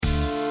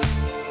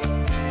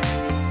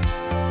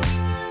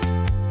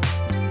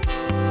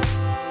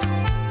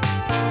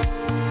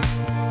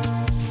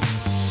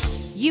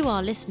You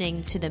are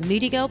listening to the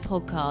Moody Girl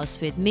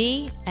podcast with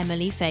me,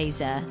 Emily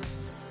Fazer.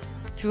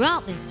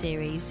 Throughout this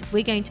series,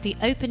 we're going to be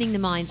opening the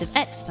minds of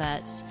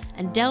experts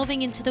and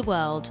delving into the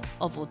world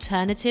of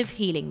alternative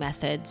healing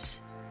methods.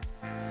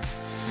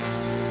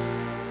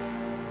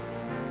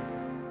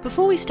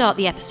 Before we start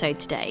the episode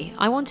today,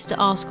 I wanted to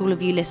ask all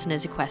of you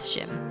listeners a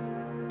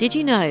question. Did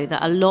you know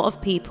that a lot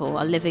of people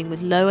are living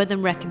with lower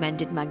than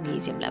recommended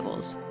magnesium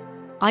levels?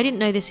 I didn't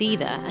know this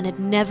either and had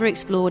never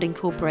explored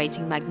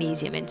incorporating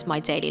magnesium into my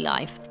daily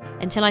life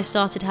until I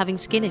started having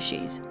skin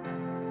issues.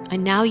 I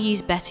now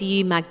use Better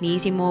You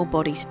magnesium oil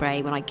body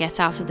spray when I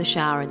get out of the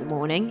shower in the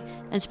morning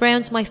and spray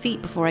onto my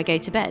feet before I go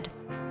to bed.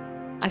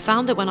 I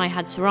found that when I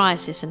had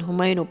psoriasis and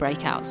hormonal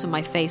breakouts on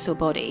my face or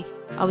body,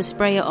 I would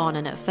spray it on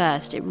and at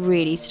first it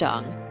really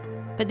stung.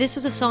 But this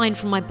was a sign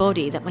from my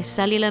body that my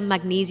cellular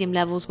magnesium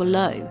levels were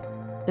low.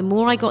 The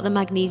more I got the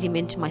magnesium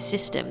into my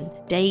system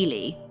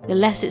daily, the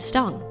less it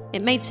stung.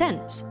 It made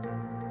sense.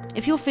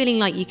 If you're feeling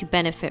like you could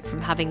benefit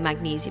from having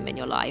magnesium in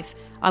your life,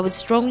 I would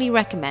strongly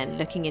recommend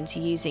looking into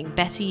using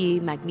Better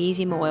You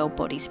magnesium oil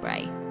body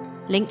spray.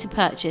 Link to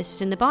purchase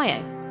is in the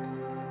bio.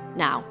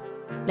 Now,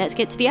 let's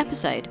get to the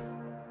episode.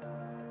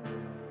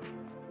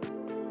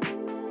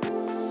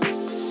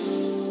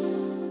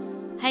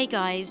 Hey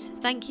guys,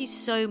 thank you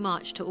so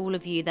much to all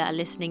of you that are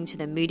listening to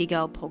the Moody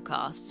Girl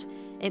podcast.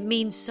 It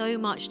means so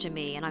much to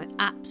me and I'm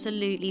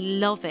absolutely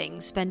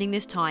loving spending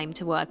this time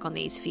to work on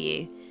these for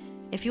you.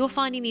 If you're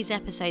finding these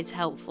episodes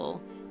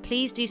helpful,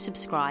 please do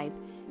subscribe,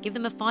 give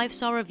them a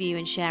 5-star review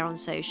and share on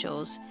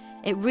socials.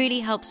 It really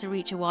helps to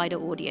reach a wider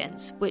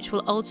audience, which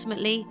will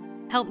ultimately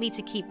help me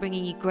to keep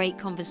bringing you great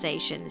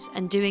conversations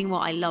and doing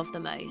what I love the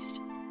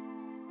most.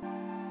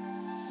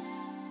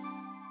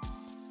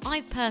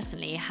 I've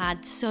personally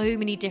had so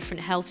many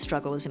different health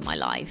struggles in my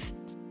life.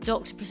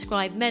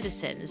 Doctor-prescribed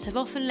medicines have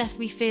often left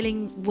me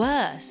feeling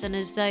worse and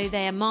as though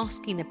they are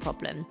masking the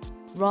problem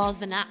rather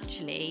than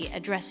actually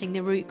addressing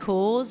the root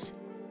cause.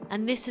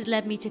 And this has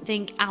led me to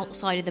think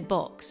outside of the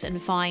box and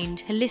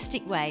find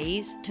holistic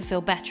ways to feel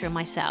better in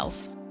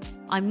myself.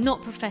 I'm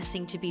not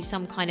professing to be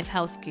some kind of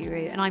health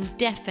guru, and I'm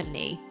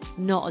definitely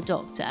not a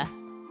doctor.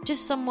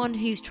 Just someone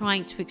who's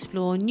trying to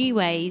explore new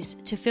ways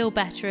to feel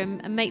better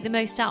and make the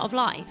most out of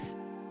life.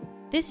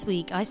 This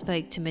week I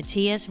spoke to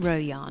Mathias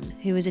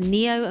Rojahn, who is a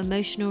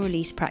neo-emotional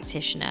release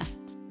practitioner.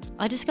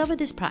 I discovered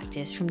this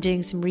practice from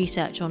doing some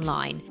research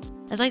online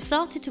as I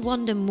started to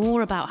wonder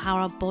more about how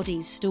our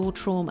bodies store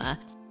trauma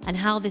and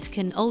how this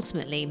can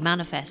ultimately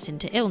manifest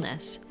into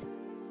illness.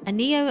 A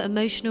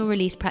neo-emotional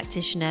release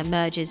practitioner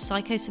merges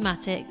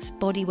psychosomatics,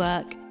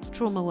 bodywork,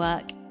 trauma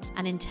work,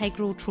 and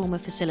integral trauma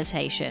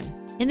facilitation.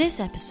 In this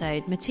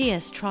episode,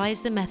 Mathias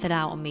tries the method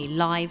out on me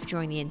live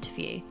during the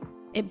interview.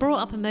 It brought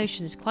up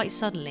emotions quite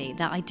suddenly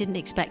that I didn't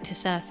expect to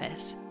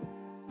surface.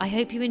 I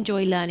hope you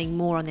enjoy learning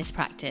more on this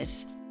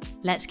practice.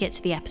 Let's get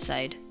to the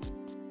episode.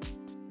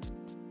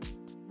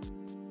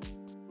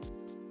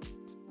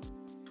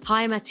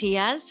 Hi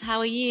Mathias, how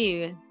are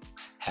you?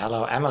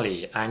 Hello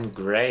Emily, I'm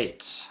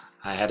great.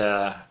 I had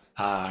a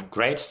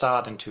great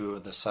start into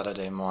the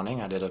Saturday morning.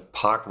 I did a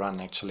park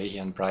run actually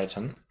here in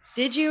Brighton.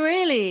 Did you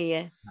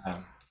really?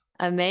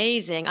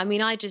 Amazing. I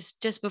mean, I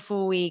just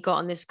before we got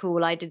on this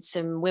call, I did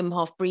some Wim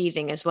Hof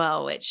breathing as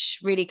well, which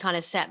really kind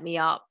of set me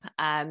up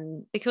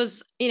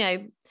because, you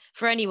know,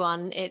 for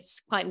anyone,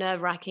 it's quite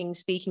nerve-wracking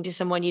speaking to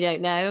someone you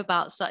don't know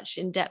about such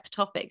in-depth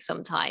topics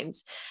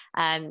sometimes.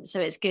 So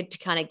it's good to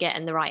kind of get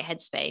in the right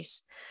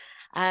headspace.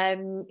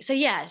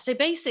 So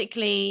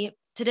basically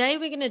today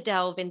we're going to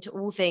delve into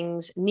all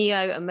things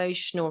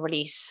neo-emotional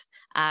release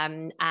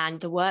and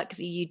the work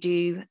that you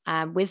do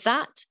with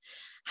that.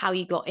 How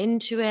you got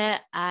into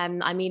it. I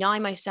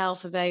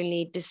myself have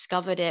only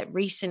discovered it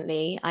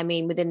recently.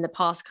 Within the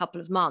past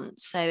couple of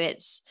months. So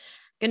it's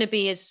going to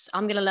be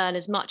I'm going to learn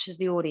as much as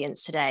the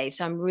audience today.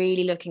 So I'm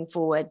really looking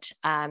forward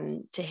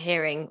to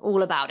hearing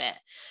all about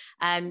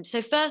it.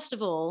 So first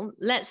of all,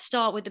 let's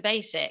start with the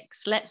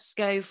basics. Let's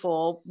go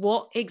for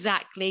what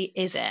exactly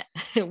is it?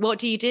 What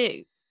do you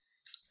do?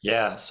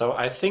 Yeah, so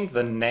I think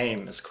the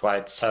name is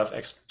quite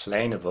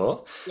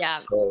self-explainable. Yeah.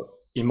 So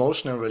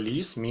emotional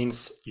release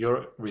means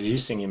you're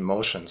releasing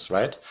emotions,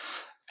 right?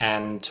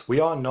 And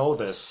we all know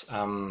this.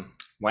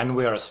 When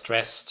we are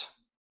stressed,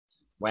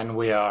 when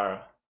we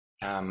are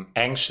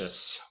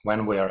anxious,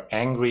 when we are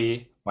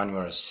angry, when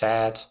we're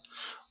sad,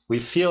 we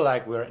feel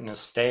like we're in a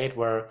state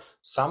where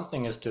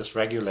something is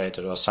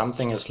dysregulated or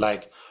something is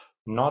like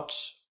not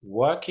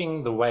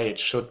working the way it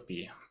should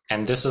be.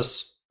 And this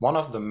is one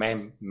of the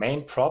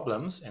main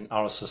problems in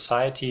our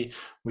society.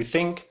 We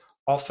think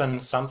often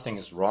something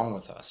is wrong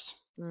with us.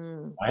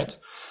 Right.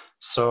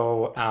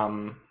 So,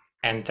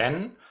 and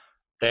then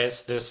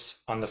there's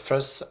this on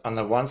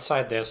the one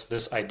side, there's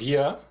this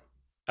idea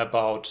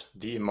about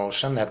the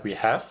emotion that we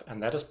have,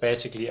 and that is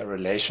basically a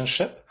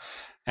relationship.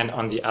 And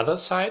on the other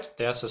side,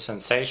 there's a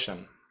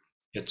sensation.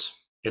 It's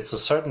a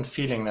certain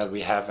feeling that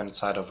we have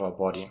inside of our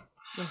body.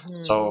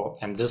 Mm-hmm. So,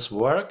 and this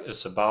work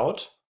is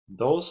about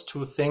those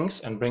two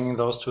things and bringing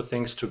those two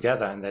things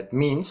together. And that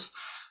means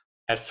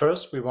at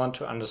first we want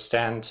to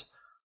understand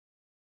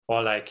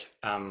or like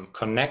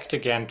connect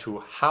again to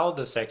how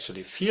this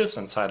actually feels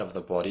inside of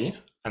the body,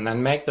 and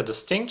then make the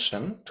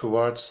distinction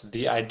towards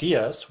the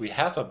ideas we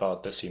have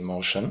about this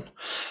emotion,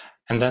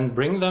 and then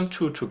bring them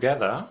two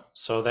together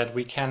so that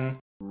we can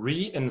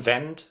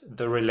reinvent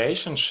the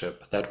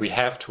relationship that we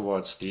have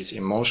towards these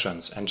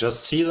emotions, and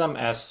just see them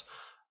as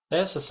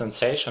there's a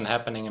sensation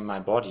happening in my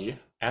body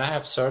and I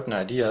have certain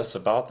ideas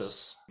about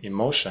this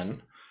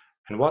emotion,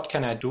 and what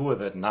can I do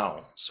with it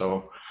now?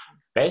 So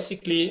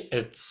basically,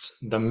 it's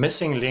the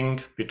missing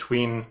link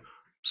between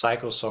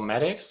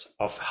psychosomatics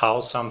of how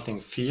something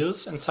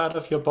feels inside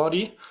of your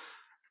body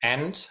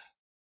and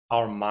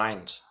our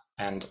mind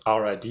and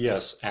our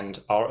ideas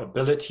and our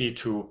ability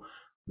to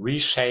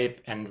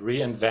reshape and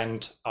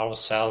reinvent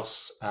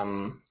ourselves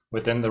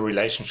within the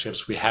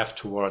relationships we have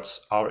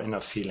towards our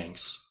inner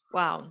feelings.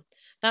 Wow.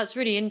 That's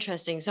really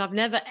interesting. So I've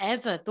never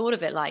ever thought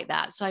of it like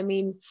that. So I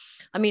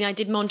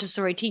did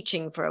Montessori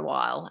teaching for a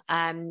while,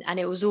 and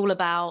it was all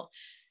about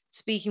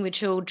speaking with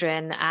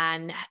children.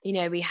 And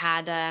we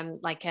had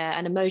like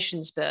an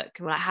emotions book,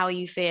 like how are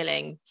you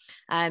feeling?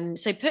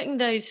 So putting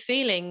those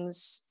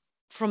feelings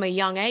from a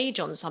young age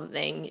on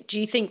something, do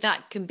you think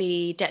that can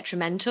be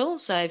detrimental?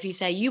 So if you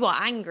say you are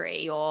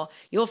angry or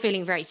you're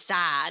feeling very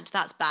sad,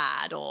 that's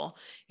bad, or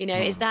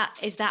is that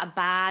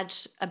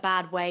a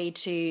bad way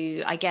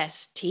to, I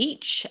guess,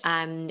 teach?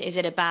 Is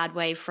it a bad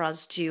way for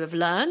us to have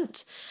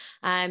learnt?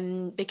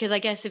 Because I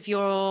guess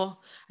are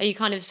you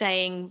kind of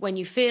saying when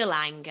you feel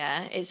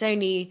anger, it's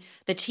only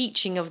the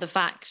teaching of the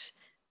fact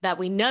that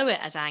we know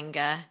it as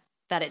anger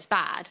that it's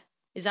bad?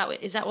 Is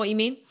that what you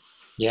mean?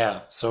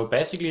 Yeah, so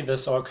basically,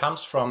 this all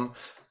comes from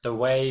the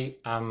way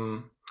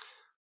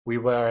we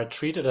were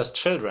treated as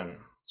children.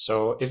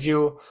 So if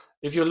you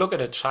look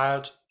at a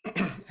child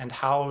and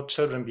how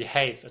children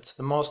behave, it's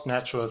the most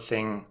natural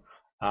thing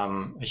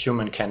a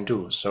human can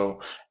do.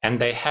 So, and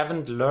they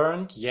haven't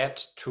learned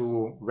yet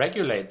to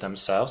regulate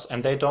themselves,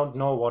 and they don't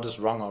know what is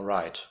wrong or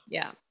right.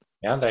 Yeah.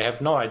 Yeah, they have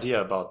no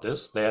idea about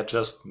this. They are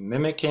just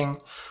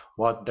mimicking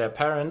what their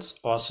parents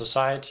or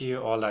society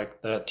or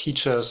like the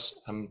teachers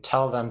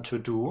tell them to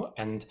do.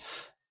 And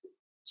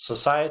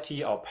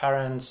society, our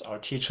parents, our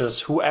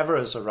teachers, whoever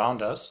is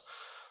around us,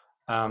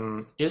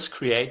 is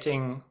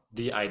creating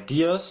the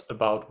ideas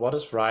about what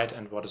is right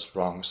and what is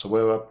wrong. So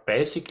we were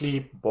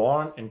basically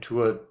born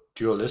into a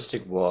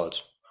dualistic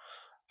world.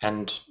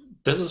 And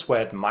this is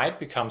where it might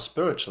become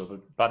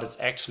spiritual, but it's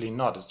actually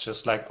not. It's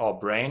just like our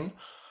brain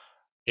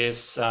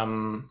is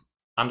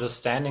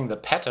understanding the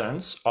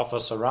patterns of our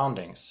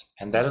surroundings.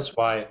 And that is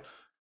why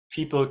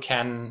people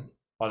can,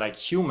 or like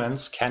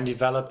humans can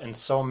develop in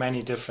so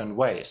many different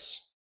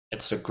ways.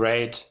 It's a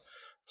great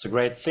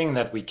thing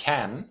that we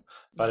can,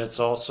 but it's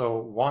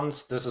also,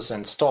 once this is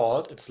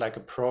installed, it's like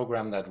a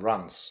program that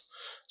runs.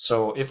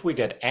 So if we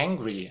get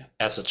angry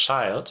as a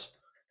child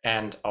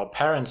and our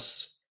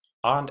parents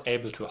aren't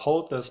able to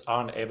hold this,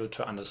 aren't able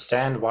to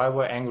understand why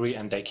we're angry,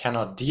 and they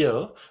cannot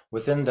deal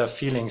within their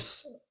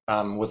feelings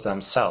with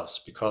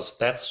themselves, because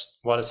that's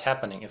what is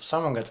happening. If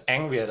someone gets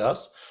angry at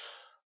us,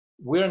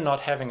 we're not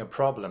having a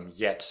problem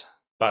yet,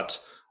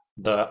 but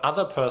the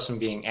other person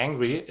being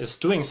angry is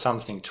doing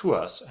something to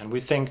us, and we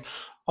think,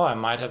 oh, I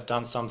might have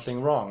done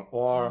something wrong,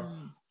 or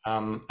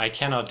I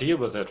cannot deal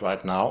with it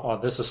right now, or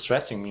this is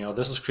stressing me, or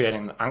this is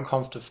creating an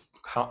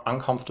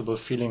uncomfortable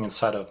feeling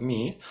inside of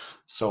me.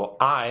 So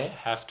I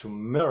have to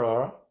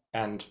mirror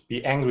and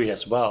be angry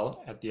as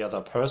well at the other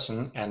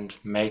person and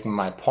making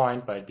my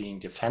point by being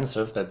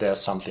defensive that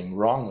there's something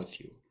wrong with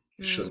you.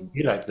 You shouldn't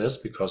be like this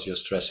because you're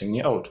stressing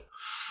me out.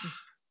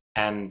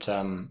 And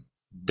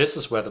this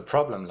is where the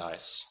problem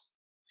lies.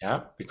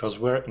 Yeah, because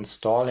we're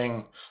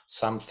installing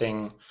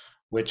something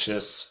which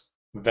is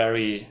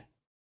very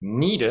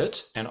needed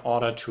in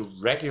order to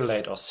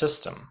regulate our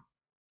system.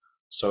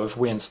 So if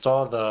we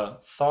install the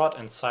thought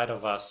inside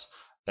of us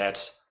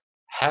that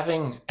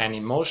having an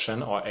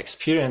emotion or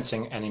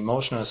experiencing an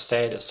emotional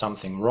state is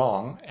something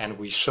wrong, and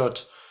we should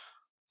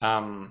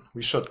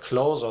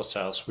close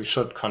ourselves, we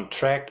should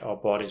contract our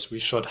bodies, we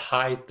should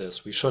hide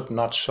this, we should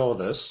not show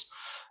this,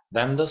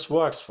 then this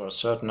works for a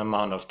certain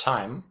amount of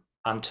time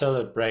until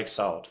it breaks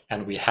out,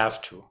 and we have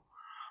to,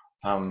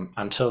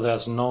 until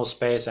there's no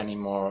space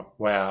anymore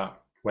where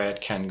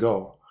it can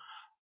go.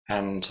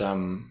 And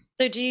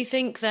So do you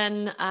think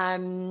then,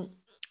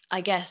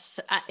 I guess,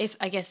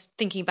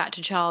 thinking back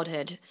to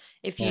childhood,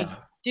 if you yeah,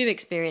 do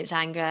experience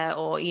anger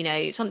or,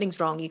 something's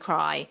wrong, you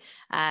cry,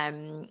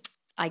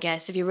 I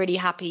guess if you're really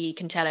happy, you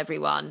can tell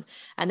everyone.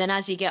 And then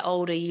as you get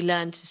older, you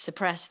learn to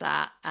suppress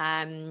that.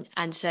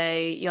 And so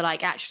you're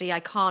like, actually, I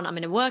can't, I'm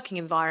in a working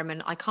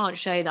environment. I can't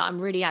show that I'm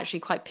really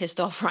actually quite pissed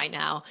off right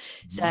now.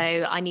 So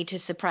I need to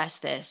suppress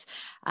this.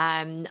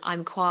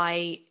 I'm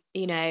quite,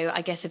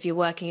 I guess if you're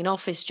working an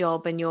office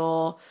job and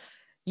you're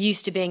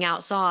used to being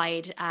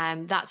outside,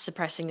 that's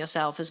suppressing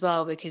yourself as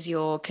well because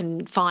you're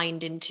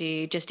confined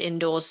into just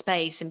indoor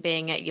space and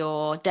being at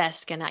your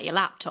desk and at your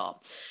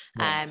laptop.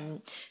 yeah.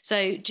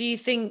 So do you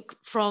think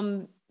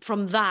from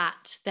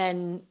that,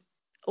 then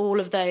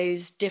all of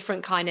those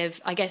different kind of,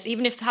 I guess,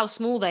 even if how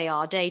small they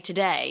are day to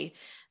day,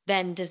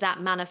 then does that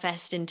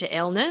manifest into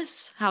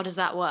illness? How does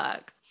that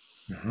work?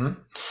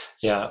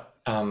 Yeah,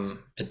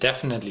 it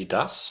definitely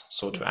does.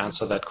 So to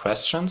answer that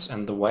questions,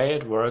 and the way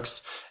it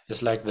works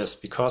is like this,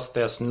 because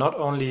there's not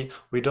only,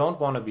 we don't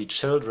want to be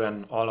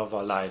children all of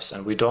our lives,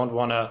 and we don't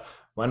want to,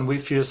 when we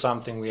feel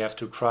something, we have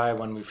to cry.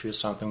 When we feel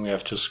something, we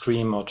have to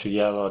scream or to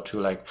yell or to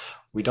like,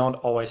 we don't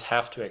always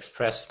have to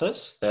express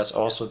this. There's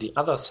also the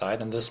other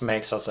side, and this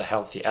makes us a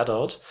healthy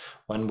adult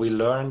when we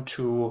learn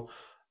to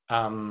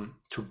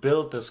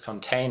build this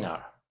container.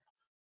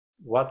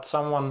 What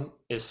someone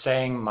is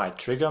saying might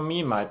trigger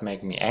me, might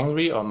make me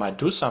angry, or might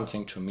do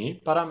something to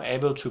me, but I'm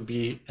able to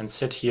be and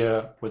sit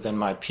here within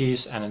my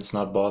peace and it's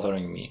not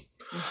bothering me.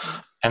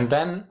 And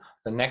then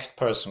the next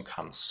person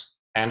comes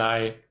and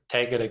I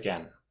take it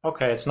again.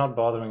 Okay, it's not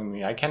bothering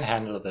me. I can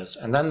handle this.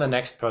 And then the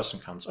next person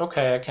comes.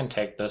 Okay, I can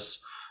take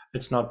this.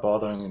 It's not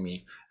bothering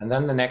me. And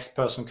then the next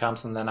person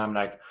comes and then I'm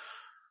like,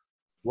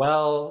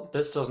 well,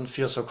 this doesn't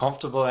feel so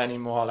comfortable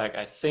anymore. Like,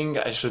 I think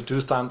I should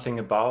do something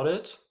about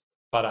it,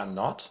 but I'm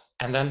not.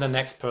 And then the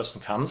next person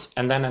comes,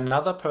 and then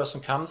another person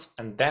comes,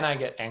 and then I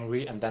get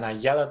angry, and then I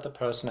yell at the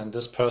person, and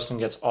this person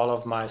gets all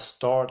of my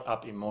stored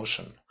up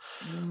emotion,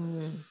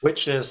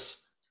 which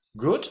is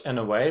good in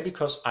a way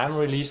because I'm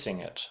releasing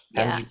it.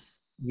 Yes.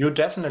 And you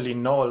definitely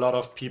know a lot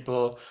of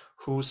people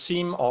who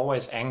seem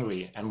always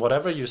angry, and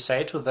whatever you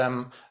say to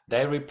them,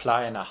 they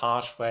reply in a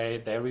harsh way,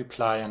 they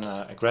reply in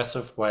an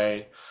aggressive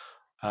way.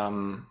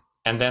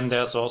 And then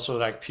there's also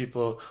like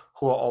people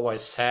who are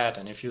always sad.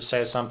 And if you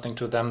say something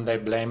to them, they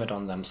blame it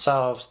on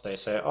themselves. They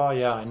say, oh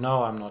yeah, I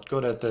know I'm not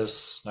good at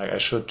this. Like I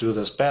should do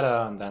this better.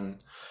 And then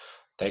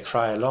they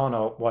cry alone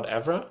or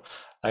whatever.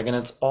 Like, and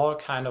it's all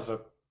kind of a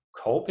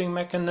coping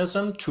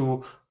mechanism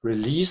to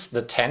release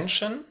the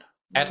tension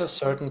at a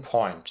certain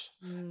point.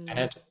 And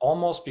it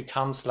almost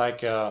becomes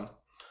like an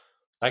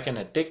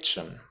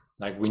addiction.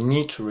 Like we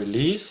need to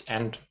release,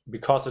 and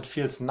because it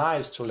feels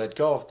nice to let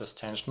go of this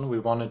tension, we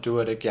want to do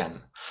it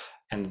again.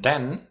 And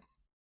then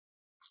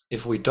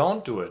if we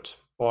don't do it,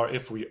 or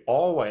if we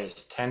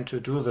always tend to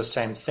do the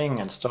same thing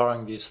and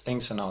storing these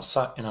things in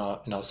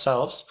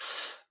ourselves,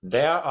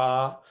 there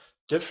are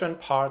different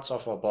parts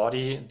of our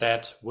body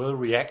that will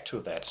react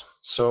to that.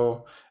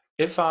 So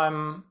if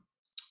I'm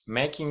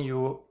making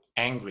you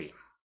angry,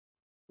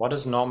 what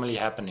is normally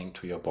happening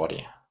to your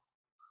body?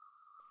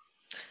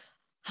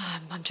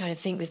 I'm trying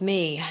to think with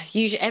me.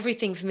 Usually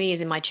everything for me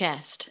is in my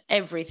chest.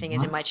 Everything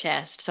is in my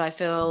chest. So I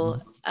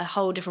feel a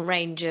whole different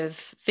range of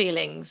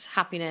feelings,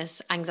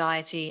 happiness,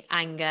 anxiety,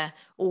 anger,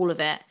 all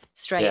of it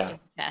straight in the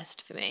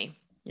chest for me.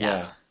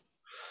 Yeah.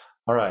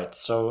 All right.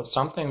 So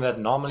something that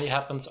normally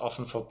happens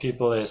often for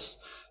people is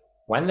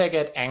when they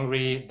get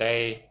angry,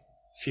 they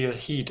feel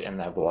heat in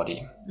their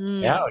body.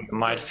 Yeah. Or you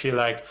might feel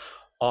like,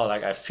 oh,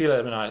 like I feel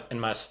it in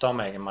my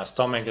stomach, and my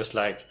stomach is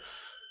like,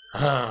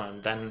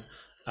 and then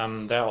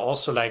there are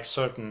also like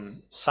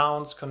certain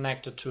sounds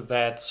connected to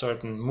that,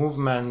 certain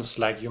movements,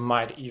 like you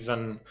might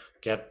even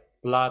get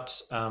blood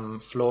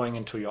flowing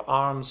into your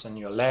arms and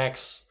your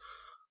legs.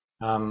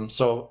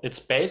 So it's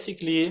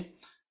basically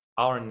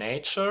our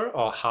nature,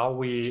 or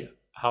how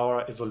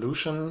our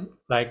evolution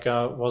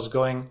was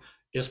going,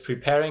 is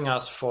preparing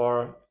us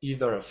for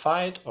either a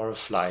fight or a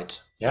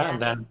flight.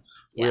 And then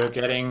we're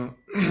getting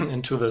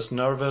into this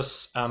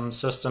nervous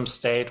system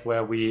state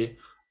where we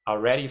are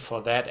ready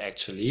for that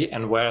actually,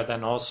 and where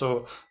then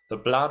also the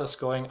blood is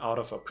going out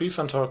of our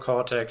prefrontal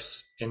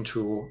cortex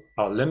into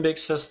our limbic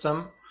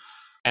system,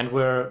 and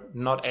we're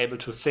not able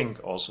to think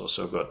also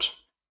so good.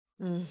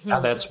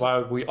 That's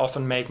why we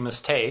often make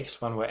mistakes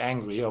when we're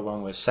angry or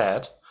when we're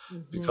sad,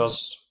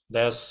 because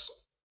there's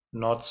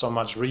not so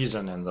much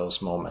reason in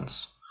those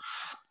moments.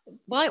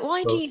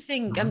 Why do you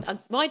think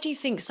why do you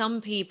think some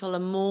people are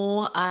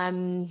more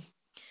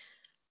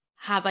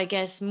have, I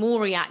guess, more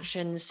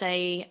reactions,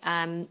 say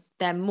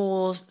they're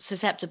more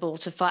susceptible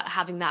to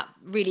having that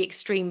really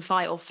extreme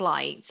fight or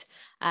flight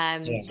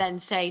than,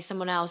 say,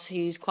 someone else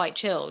who's quite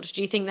chilled?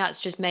 Do you think that's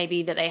just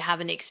maybe that they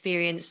haven't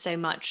experienced so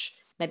much,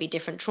 maybe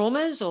different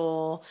traumas,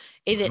 or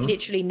is it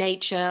literally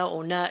nature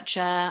or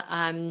nurture?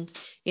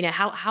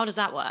 How does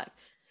that work?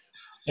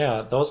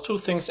 Yeah, those two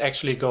things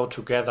actually go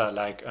together.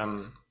 Like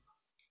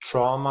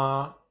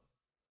trauma,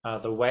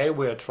 the way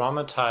we're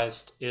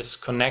traumatized is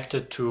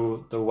connected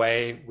to the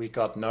way we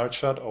got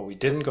nurtured or we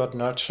didn't got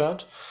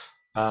nurtured,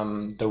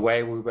 the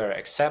way we were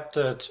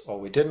accepted or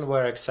we didn't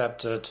were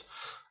accepted,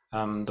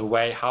 the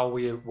way how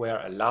we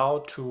were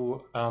allowed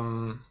to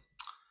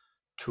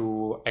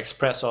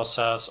express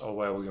ourselves or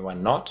where we were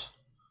not.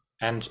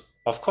 And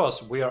of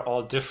course, we are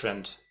all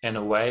different in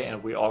a way,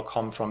 and we all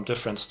come from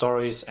different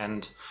stories,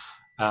 and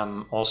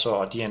also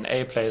our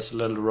DNA plays a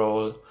little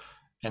role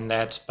in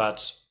that.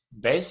 But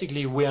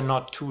basically, we are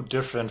not too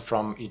different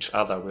from each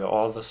other. We're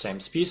all the same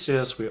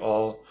species. We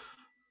all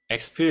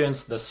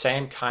experience the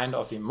same kind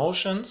of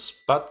emotions,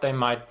 but they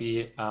might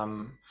be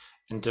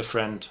in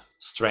different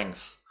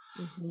strength.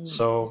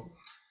 So,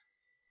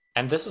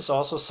 and this is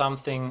also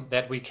something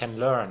that we can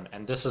learn.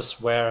 And this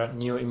is where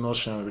new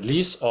emotional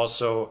release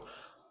also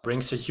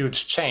brings a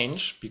huge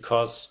change,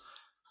 because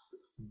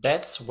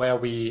that's where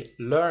we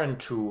learn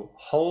to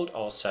hold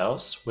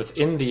ourselves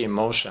within the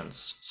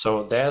emotions.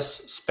 So there's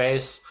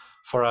space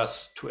for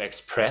us to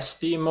express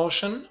the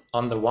emotion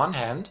on the one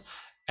hand,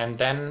 and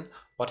then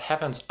what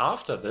happens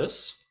after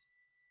this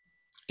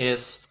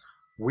is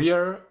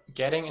we're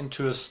getting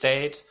into a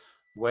state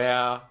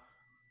where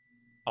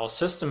our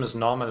system is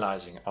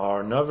normalizing,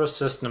 our nervous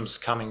system is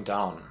coming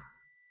down.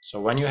 So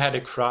when you had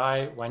a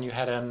cry, when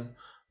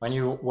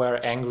you were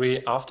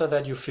angry, after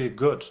that you feel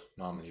good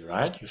normally,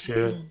 right? You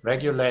feel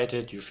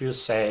regulated, you feel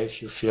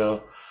safe, you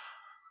feel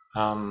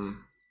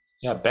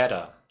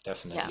better,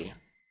 definitely.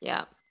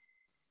 Yeah.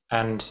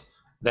 And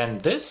then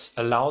this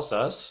allows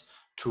us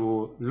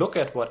to look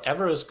at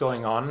whatever is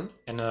going on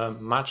in a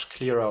much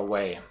clearer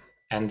way.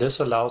 And this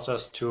allows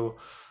us to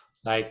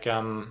like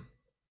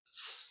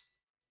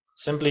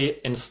simply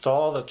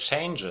install the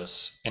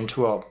changes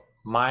into our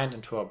mind,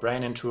 into our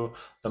brain, into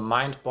the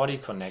mind-body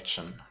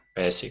connection,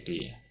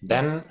 basically.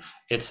 Then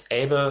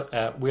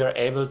we are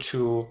able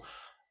to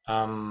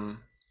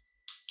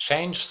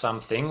change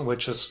something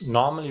which is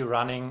normally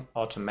running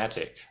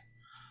automatic.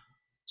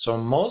 So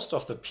most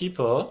of the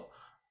people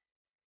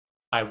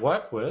I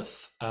work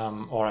with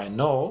or I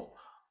know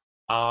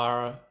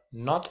are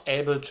not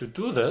able to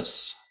do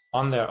this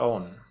on their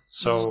own.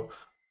 So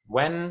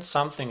when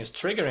something is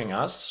triggering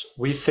us,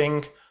 we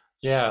think,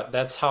 yeah,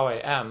 that's how I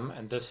am,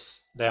 and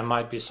there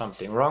might be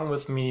something wrong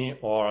with me,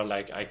 or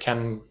like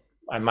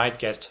I might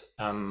get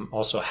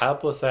also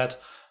help with that,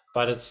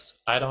 but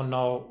I don't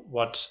know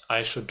what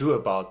I should do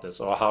about this,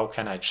 or how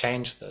can I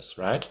change this,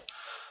 right?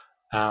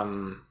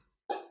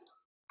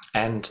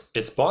 And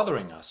it's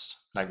bothering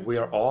us. Like, we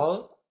are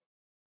all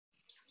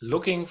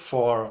looking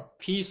for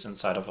peace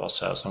inside of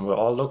ourselves, and we're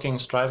all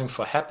striving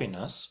for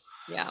happiness.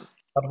 Yeah.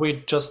 But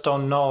we just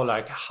don't know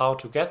like how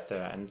to get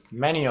there. And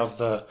many of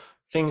the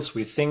things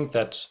we think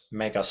that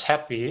make us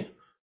happy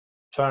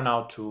turn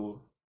out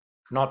to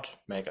not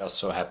make us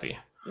so happy.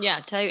 Yeah,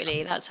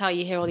 totally. That's how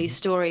you hear all these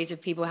stories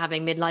of people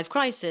having midlife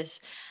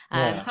crises,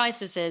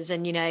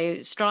 and, you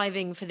know,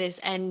 striving for this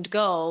end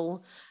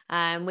goal,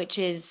 which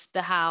is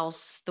the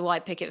house, the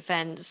white picket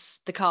fence,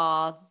 the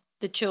car,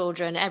 the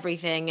children,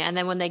 everything. And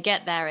then when they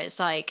get there, it's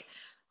like,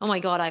 oh my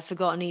God, I've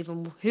forgotten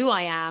even who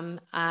I am,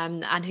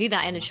 and who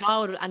that inner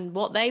child and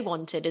what they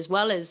wanted, as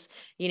well as,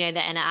 you know,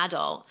 the inner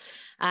adult.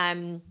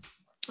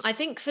 I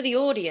think for the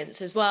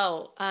audience as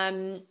well.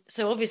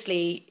 So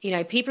obviously, you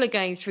know, people are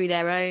going through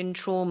their own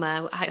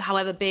trauma,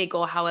 however big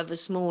or however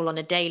small, on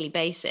a daily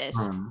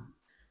basis.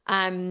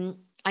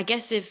 I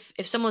guess if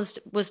someone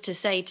was to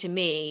say to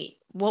me,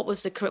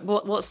 what's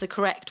the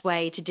correct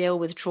way to deal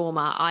with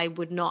trauma, I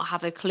would not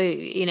have a clue,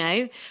 you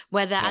know,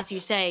 whether, as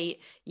you say,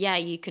 yeah,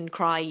 you can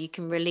cry, you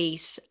can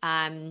release.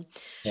 But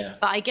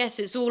I guess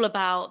it's all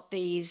about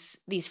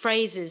these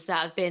phrases that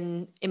have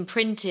been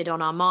imprinted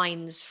on our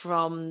minds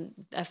from,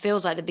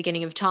 feels like the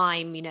beginning of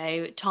time, you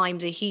know,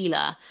 time's a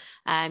healer.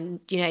 You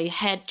know,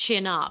 head,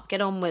 chin up,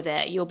 get on with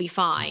it, you'll be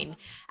fine.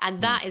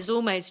 And that is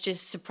almost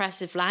just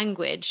suppressive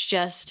language,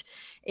 just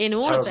in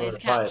all Terrible of those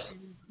advice. captions.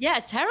 Yeah,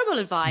 terrible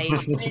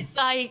advice. But it's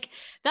like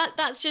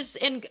that's just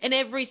in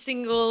every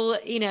single,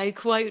 you know,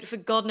 quote for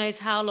God knows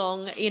how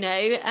long, you know,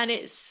 and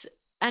it's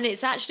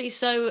actually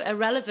so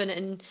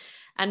irrelevant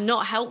and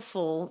not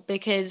helpful,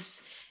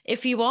 because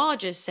if you are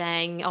just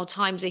saying, oh,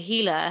 time's a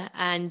healer,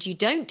 and you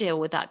don't deal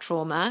with that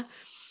trauma,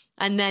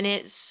 and then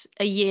it's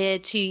a year,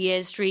 2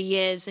 years, 3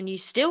 years, and you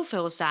still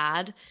feel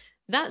sad,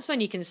 that's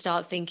when you can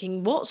start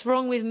thinking, what's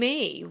wrong with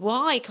me?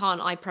 Why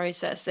can't I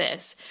process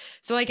this?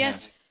 So I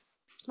guess,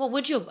 what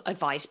would your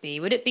advice be?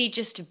 Would it be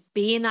just to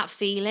be in that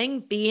feeling,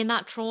 be in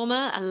that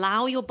trauma,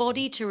 allow your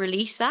body to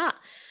release that?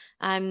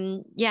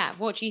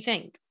 What do you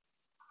think?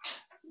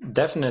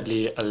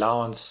 Definitely,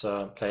 allowance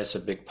plays a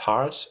big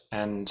part,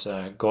 and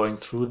going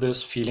through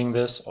this, feeling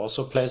this,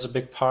 also plays a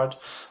big part.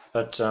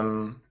 But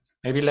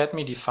maybe let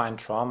me define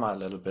trauma a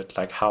little bit,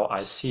 like how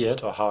I see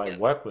it or how I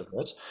work with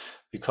it,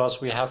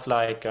 because we have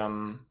like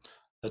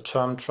the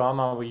term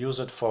trauma, we use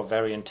it for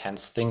very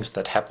intense things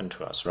that happen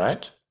to us,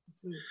 right?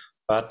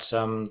 But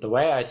the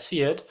way I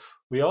see it,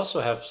 we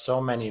also have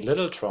so many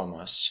little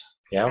traumas.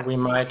 Yeah,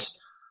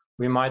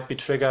 we might be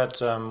triggered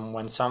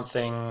when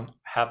something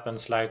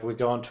happens, like we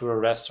go into a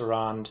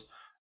restaurant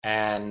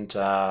and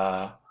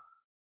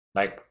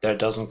like there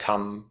doesn't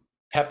come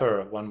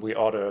pepper when we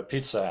order a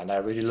pizza, and I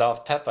really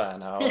love pepper,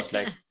 and I was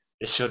like,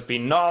 it should be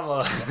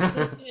normal.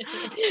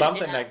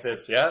 Something like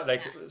this,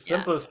 like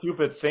simple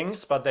stupid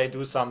things, but they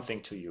do something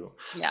to you.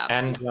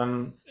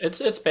 And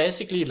it's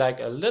basically like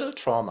a little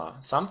trauma,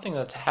 something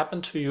that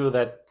happened to you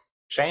that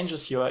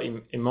changes your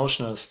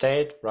emotional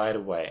state right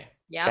away.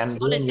 Yeah,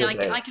 honestly,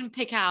 I can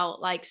pick out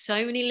like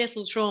so many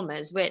little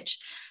traumas, which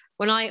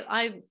when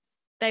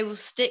they will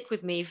stick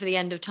with me for the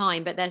end of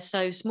time, but they're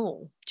so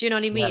small. Do you know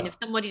what I mean? If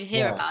somebody to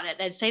hear about it,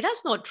 they'd say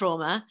that's not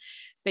trauma.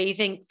 But you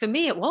think, for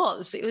me,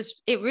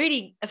 it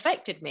really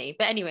affected me.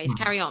 But anyways,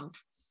 carry on.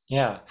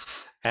 Yeah.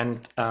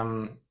 And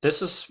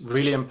this is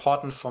really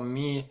important for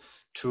me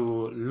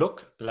to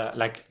look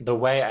like the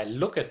way I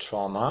look at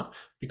trauma,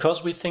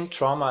 because we think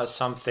trauma is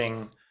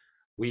something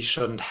we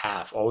shouldn't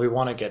have, or we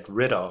want to get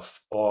rid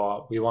of,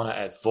 or we want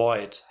to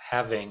avoid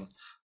having.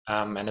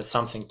 And it's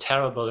something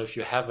terrible if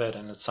you have it,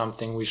 and it's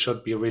something we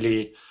should be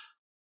really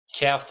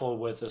careful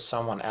with if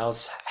someone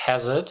else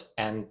has it.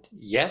 And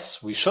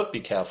yes, we should be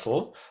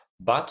careful,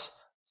 but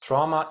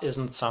trauma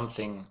isn't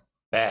something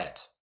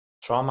bad.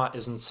 Trauma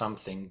isn't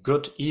something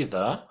good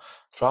either.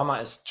 Trauma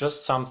is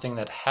just something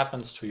that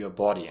happens to your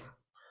body.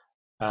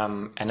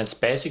 And it's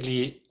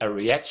basically a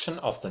reaction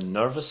of the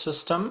nervous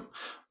system.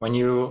 When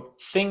you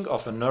think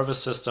of a nervous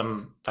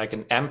system like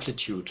an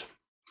amplitude,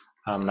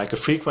 like a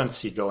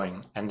frequency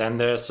going, and then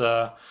there's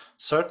a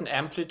certain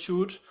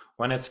amplitude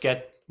when it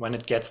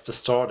gets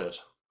distorted.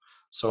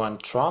 So when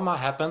trauma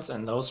happens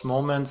in those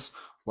moments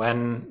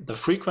when the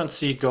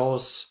frequency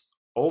goes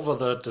over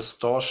the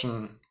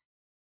distortion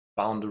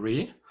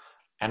boundary,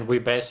 and we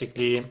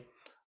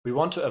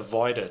want to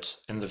avoid it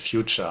in the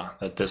future,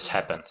 that this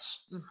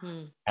happens.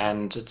 Mm-hmm.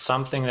 And it's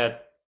something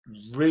that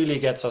really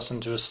gets us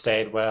into a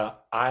state where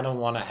I don't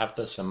want to have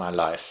this in my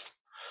life.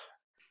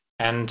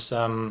 And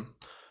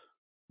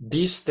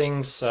these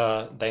things,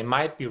 they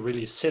might be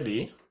really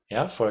silly.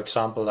 Yeah. For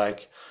example,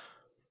 like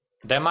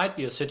there might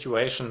be a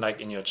situation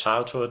like in your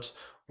childhood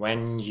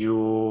when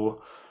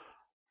you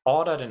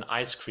ordered an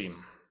ice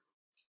cream,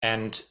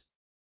 and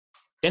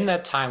in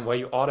that time where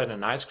you ordered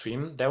an ice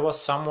cream, there was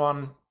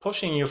someone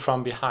pushing you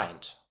from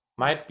behind.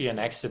 Might be an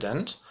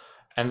accident.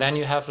 And then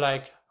you have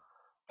like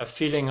a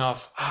feeling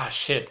of,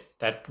 shit,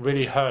 that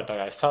really hurt. Like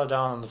I fell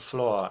down on the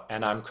floor,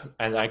 and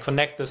I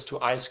connect this to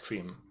ice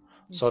cream.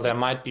 Mm-hmm. So there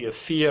might be a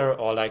fear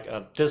or like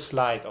a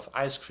dislike of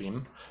ice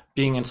cream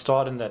being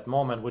installed in that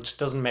moment, which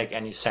doesn't make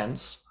any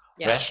sense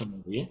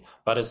rationally,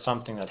 but it's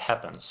something that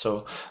happens.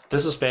 So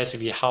this is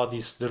basically how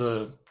these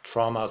little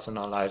traumas in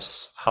our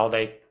lives, how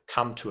they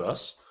come to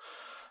us.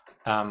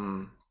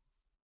 And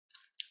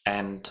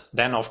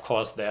then of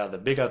course there are the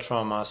bigger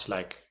traumas,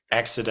 like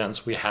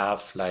accidents we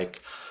have,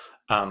 like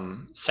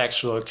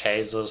sexual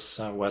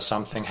cases where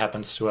something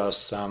happens to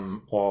us,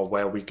 or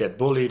where we get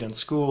bullied in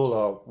school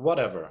or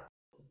whatever.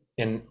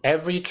 In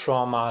every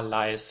trauma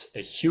lies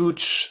a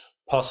huge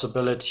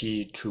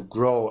possibility to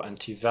grow and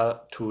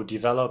to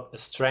develop a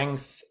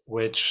strength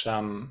which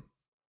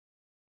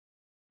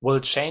will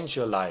change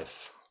your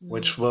life,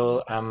 which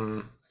will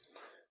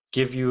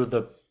give you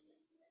the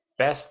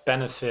best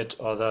benefit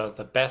or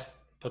the best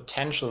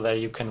potential that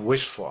you can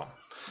wish for.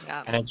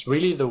 Yeah. And it's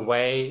really the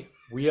way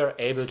we are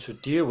able to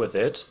deal with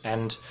it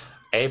and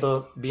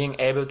being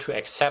able to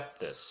accept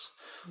this.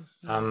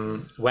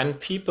 Mm-hmm. When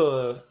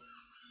people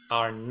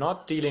are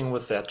not dealing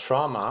with their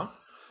trauma,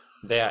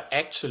 they are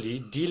actually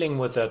dealing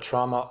with their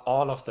trauma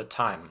all of the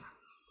time.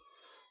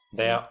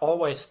 They are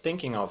always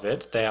thinking of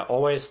it. They are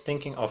always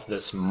thinking of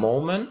this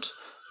moment.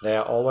 They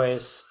are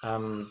always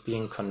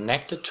being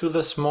connected to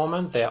this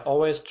moment. They are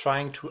always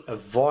trying to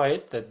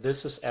avoid that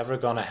this is ever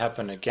going to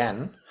happen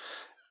again.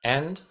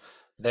 And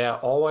they are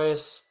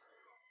always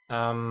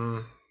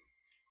like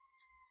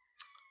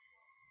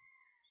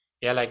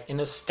in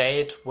a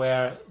state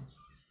where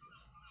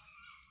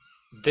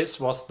this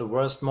was the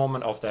worst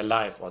moment of their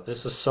life, or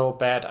this is so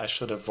bad I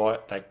should avoid,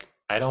 like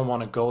I don't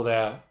want to go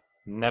there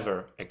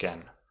never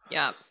again.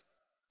 Yeah.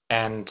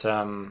 And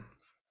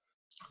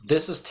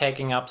this is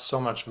taking up so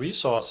much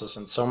resources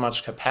and so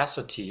much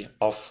capacity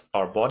of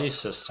our body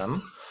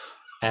system.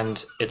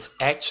 And it's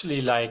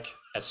actually like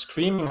a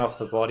screaming of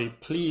the body,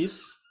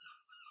 please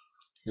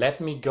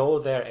let me go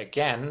there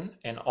again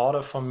in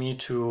order for me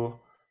to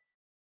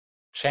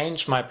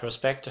change my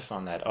perspective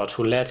on that, or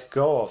to let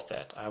go of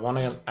that. I want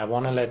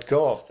to let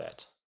go of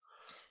that.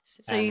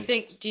 So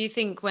do you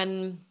think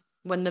when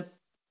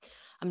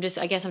I'm just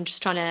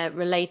trying to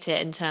relate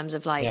it in terms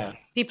of like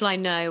people I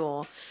know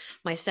or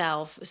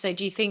myself. So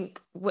do you think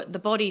what the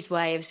body's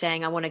way of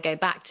saying, I want to go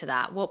back to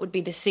that, what would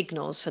be the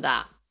signals for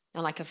that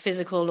on like a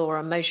physical or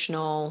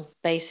emotional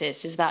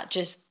basis? Is that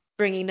just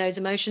bringing those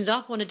emotions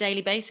up on a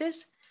daily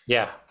basis?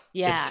 Yeah.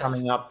 It's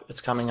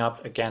coming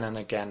up again and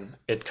again.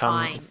 It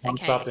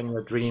comes up in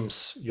your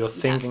dreams. You're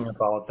thinking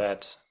about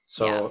that.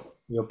 So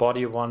your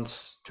body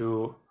wants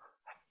to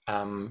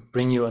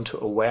bring you into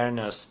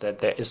awareness that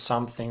there is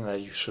something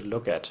that you should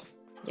look at.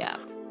 Yeah.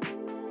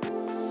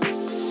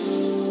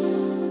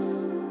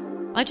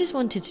 I just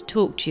wanted to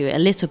talk to you a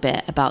little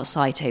bit about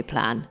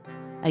Cytoplan,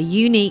 a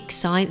unique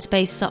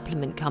science-based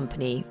supplement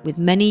company with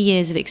many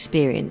years of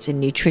experience in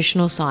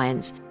nutritional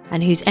science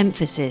and whose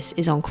emphasis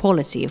is on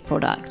quality of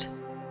product.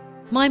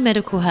 My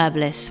medical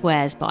herbalist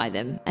swears by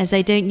them, as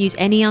they don't use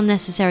any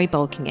unnecessary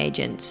bulking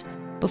agents.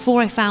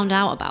 Before I found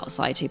out about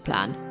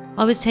Cytoplan,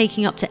 I was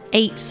taking up to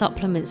 8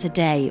 supplements a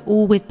day,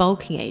 all with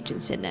bulking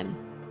agents in them.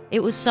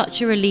 It was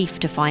such a relief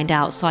to find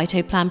out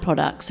Cytoplan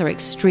products are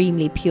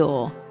extremely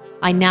pure.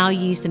 I now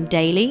use them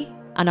daily,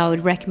 and I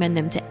would recommend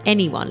them to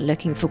anyone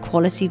looking for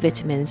quality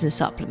vitamins and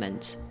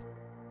supplements.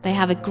 They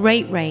have a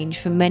great range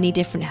for many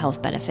different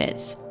health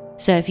benefits.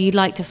 So if you'd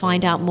like to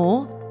find out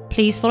more,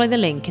 please follow the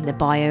link in the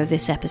bio of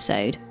this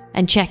episode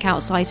and check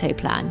out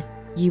Cytoplan.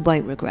 You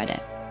won't regret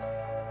it.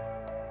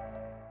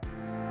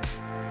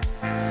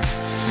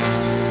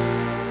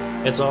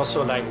 It's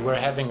also like we're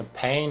having a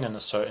pain in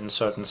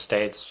certain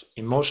states.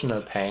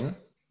 Emotional pain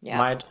Yeah.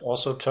 might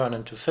also turn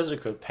into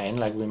physical pain,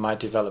 like we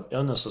might develop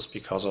illnesses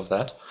because of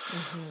that.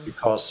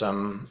 Because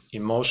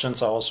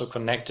emotions are also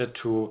connected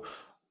to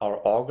our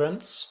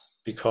organs.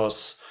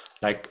 Because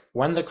like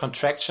when the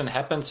contraction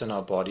happens in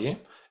our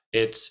body,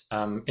 it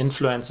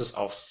influences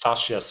our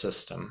fascia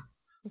system.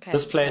 Okay.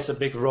 This plays a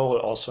big role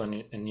also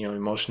in your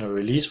emotional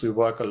release. We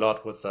work a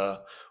lot with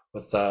the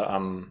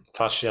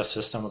fascia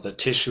system, with the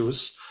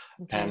tissues,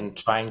 and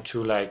trying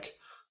to like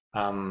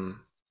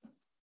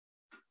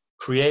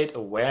create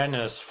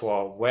awareness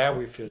for where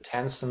we feel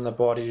tense in the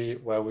body,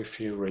 where we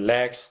feel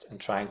relaxed, and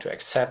trying to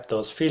accept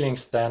those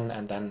feelings then,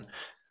 and then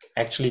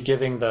actually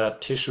giving the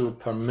tissue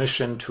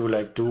permission to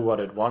like do what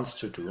it wants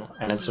to do.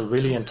 And it's a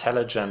really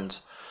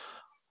intelligent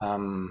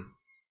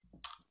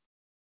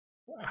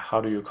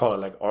how do you call it,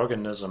 like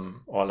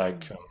organism, or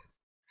like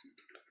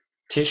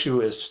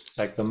tissue is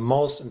like the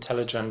most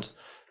intelligent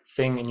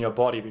thing in your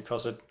body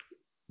because it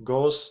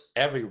goes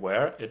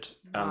everywhere. It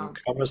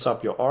covers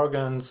up your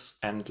organs,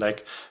 and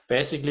like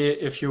basically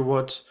if you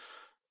would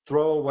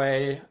throw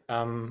away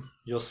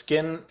your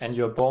skin and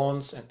your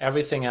bones and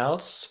everything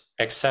else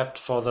except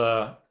for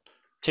the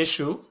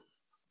tissue,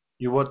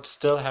 you would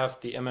still have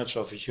the image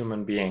of a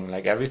human being.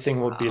 Like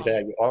everything would be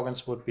there, your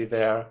organs would be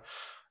there,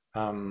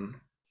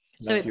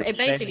 So like your it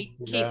shape basically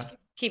would be there.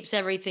 keeps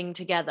everything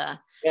together.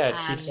 Yeah, it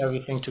keeps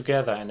everything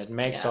together, and it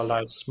makes our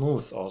life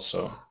smooth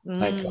also.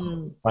 Like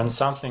when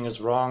something is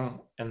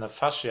wrong in the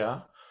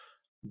fascia,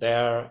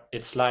 there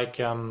it's like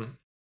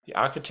the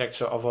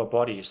architecture of our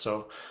body.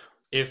 So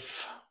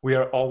if we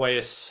are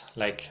always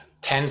like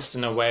tensed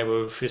in a way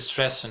where we feel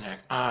stressed and like,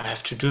 I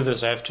have to do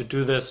this, I have to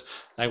do this,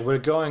 like we're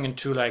going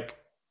into like,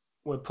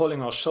 we're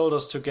pulling our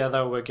shoulders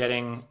together, we're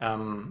getting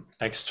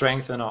like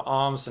strength in our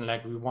arms, and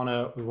like we want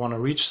to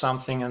reach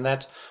something, and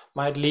that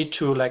might lead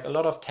to like a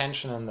lot of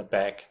tension in the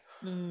back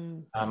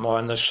or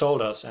in the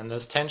shoulders. And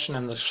this tension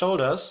in the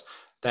shoulders,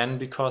 then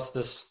because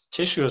this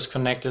tissue is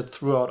connected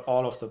throughout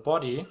all of the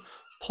body,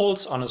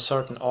 pulls on a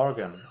certain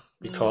organ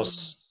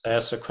because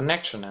there's a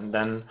connection. And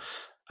then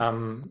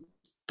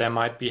there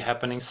might be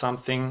happening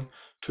something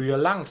to your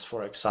lungs,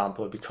 for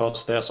example,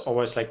 because there's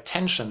always like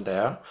tension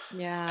there.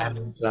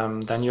 And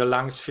then your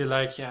lungs feel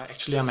like, yeah,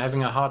 actually I'm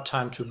having a hard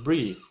time to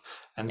breathe.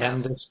 And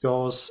then this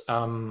goes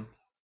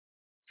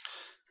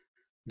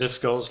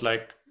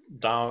like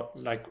down,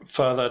 like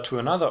further to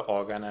another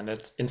organ, and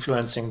it's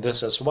influencing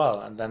this as well.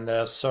 And then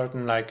there's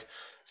certain like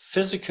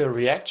physical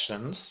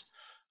reactions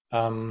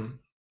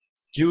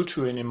due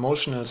to an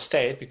emotional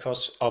state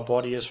because our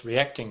body is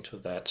reacting to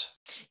that.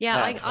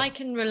 I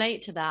can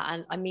relate to that.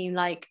 And I mean,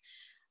 like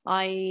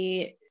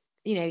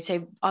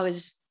so I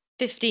was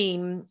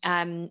 15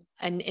 and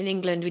in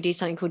England we do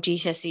something called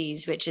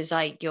GCSEs, which is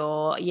like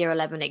your year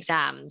 11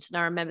 exams, and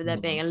I remember there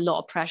being a lot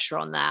of pressure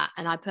on that,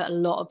 and I put a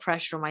lot of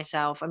pressure on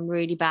myself. I'm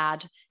really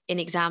bad in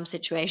exam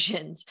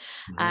situations.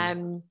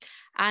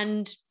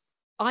 And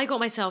I got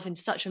myself in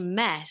such a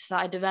mess that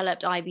I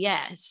developed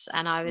IBS,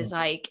 and I was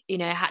like,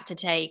 had to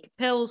take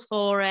pills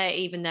for it,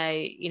 even though,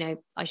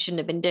 I shouldn't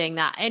have been doing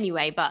that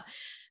anyway, but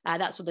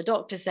that's what the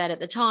doctor said at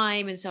the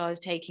time. And so I was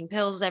taking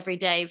pills every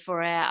day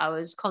for it. I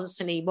was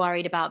constantly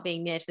worried about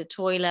being near to the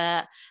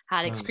toilet,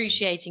 had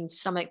excruciating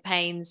stomach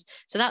pains.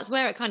 So that's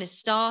where it kind of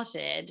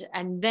started.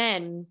 And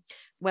then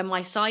when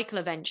my cycle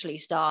eventually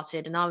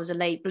started and I was a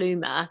late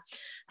bloomer,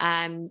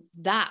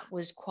 that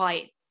was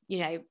quite,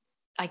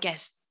 I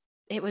guess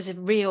it was a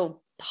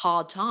real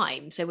hard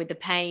time. So with the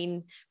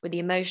pain, with the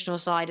emotional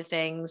side of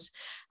things.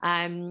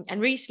 And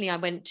recently I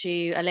went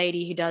to a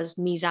lady who does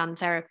Mizan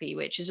therapy,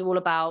 which is all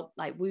about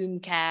like womb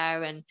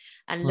care and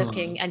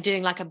looking and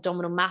doing like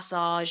abdominal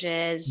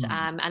massages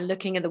and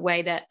looking at the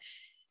way that,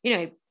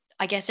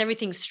 I guess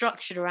everything's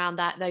structured around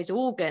those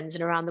organs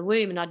and around the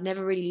womb. And I'd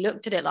never really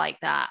looked at it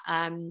like that.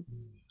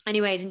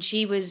 Anyways, and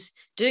she was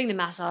doing the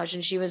massage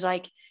and she was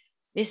like,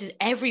 this is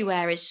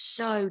everywhere is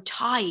so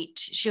tight.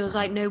 She was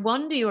like, no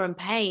wonder you're in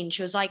pain.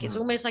 She was like, it's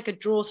almost like a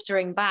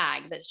drawstring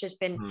bag that's just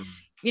been,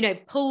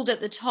 pulled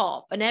at the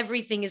top and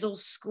everything is all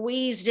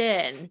squeezed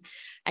in.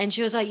 And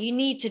she was like, you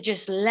need to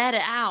just let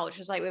it out.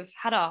 She was like, we've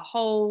had our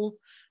whole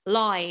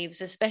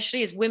lives,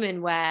 especially as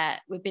women, where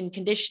we've been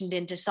conditioned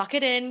into suck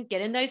it in,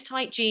 get in those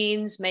tight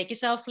jeans, make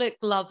yourself look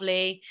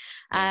lovely.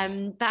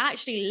 But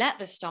actually let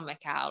the stomach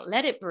out,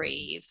 let it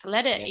breathe,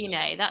 let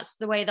it, that's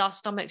the way our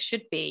stomachs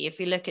should be. If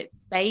you look at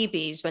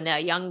babies when they're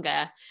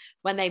younger,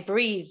 when they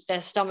breathe,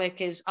 their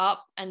stomach is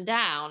up and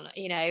down,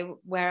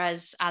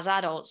 whereas as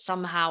adults,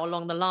 somehow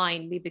along the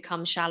line, we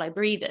become shallow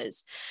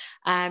breathers.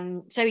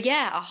 So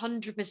yeah,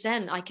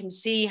 100%, I can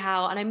see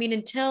how, and I mean,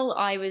 until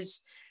I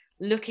was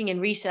looking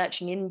and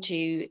researching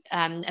into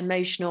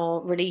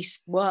emotional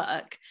release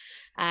work,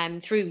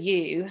 through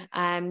you.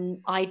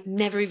 I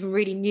never even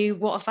really knew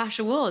what a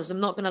fascia was. I'm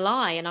not going to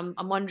lie, and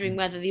I'm wondering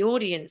whether the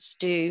audience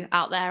do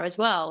out there as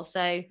well.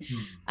 So,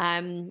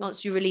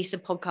 once we release a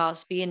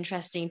podcast, be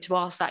interesting to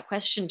ask that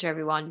question to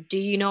everyone. Do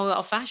you know what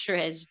a fascia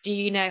is? Do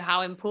you know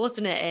how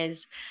important it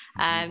is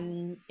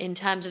in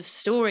terms of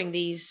storing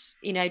these,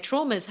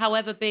 traumas,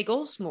 however big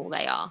or small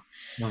they are?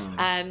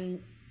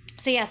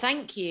 So yeah,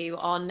 thank you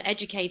on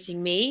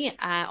educating me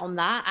on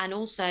that, and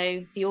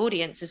also the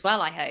audience as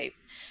well, I hope.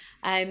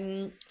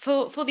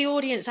 For the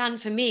audience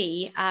and for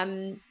me,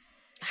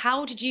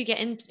 how did you get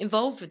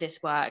involved with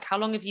this work? How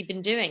long have you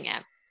been doing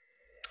it?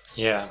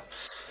 Yeah.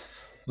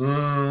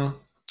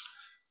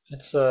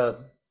 It's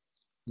a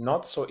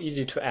not so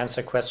easy to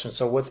answer question.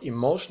 So with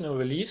emotional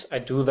release, I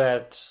do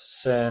that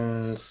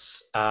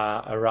since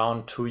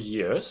around 2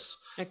 years.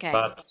 Okay.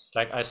 But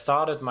like I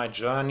started my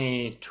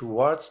journey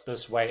towards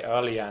this way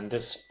earlier, and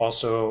this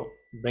also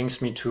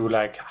brings me to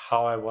like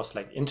how I was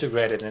like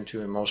integrated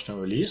into emotional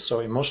release.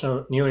 So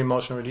new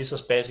emotional release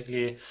is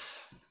basically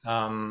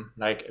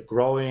like a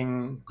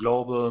growing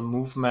global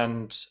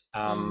movement.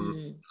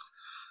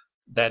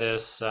 That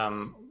is,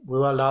 we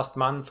were last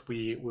month,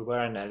 we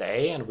were in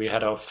LA and we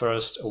had our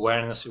first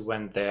awareness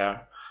event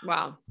there.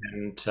 Wow.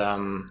 And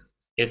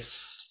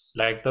it's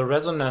like the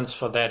resonance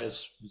for that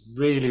is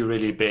really,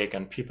 really big,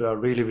 and people are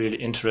really, really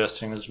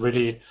interesting. It's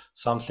really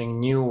something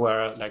new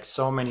where like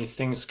so many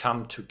things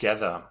come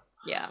together.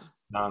 Yeah.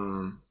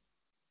 And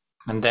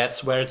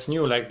that's where it's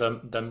new. Like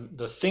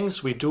the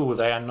things we do,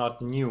 they are not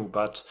new,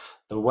 but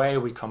the way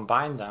we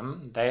combine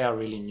them, they are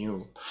really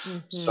new.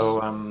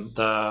 So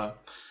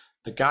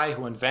the guy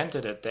who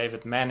invented it,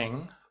 David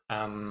Manning,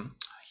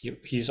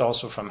 he's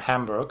also from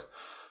Hamburg.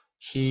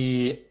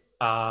 He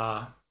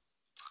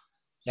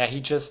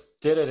just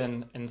did it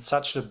in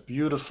such a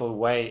beautiful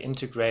way,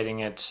 integrating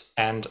it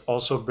and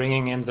also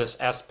bringing in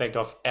this aspect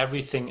of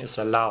everything is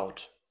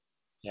allowed.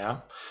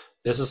 Yeah,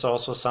 this is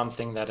also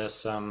something that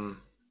is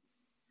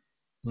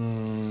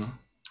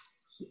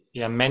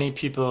many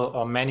people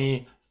or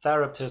many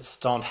therapists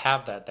don't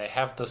have that. They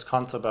have this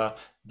concept of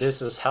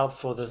this is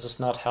helpful, this is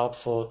not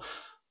helpful.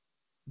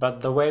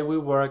 But the way we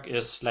work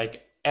is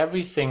like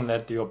everything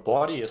that your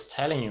body is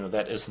telling you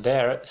that is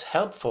there is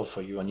helpful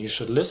for you, and you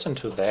should listen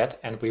to that.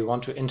 And we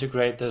want to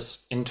integrate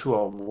this into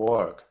our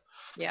work.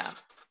 Yeah.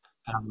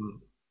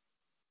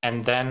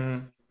 And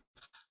then,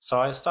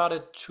 so I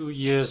started 2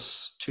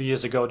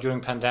 years ago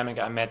during pandemic.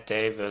 I met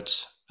David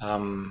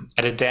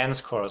at a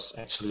dance course,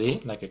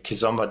 actually, like a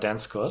Kizomba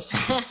dance course.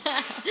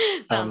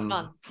 Sounds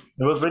fun.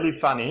 It was really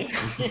funny.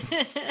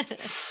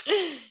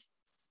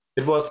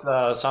 It was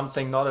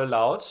something not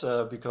allowed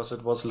because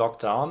it was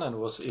locked down and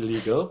was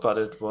illegal, but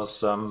it was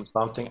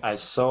something I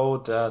saw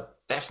that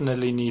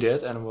definitely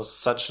needed and was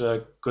such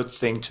a good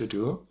thing to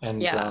do.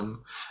 And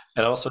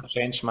it also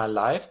changed my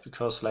life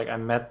because like I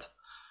met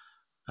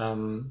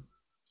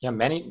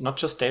many, not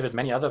just David,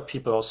 many other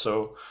people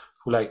also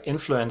who like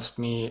influenced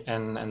me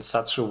in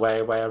such a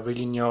way where I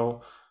really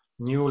knew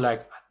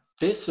like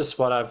this is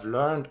what I've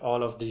learned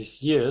all of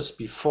these years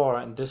before,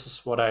 and this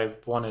is what I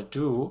want to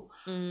do.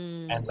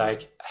 And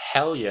like,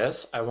 hell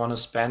yes, I want to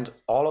spend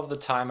all of the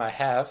time I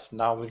have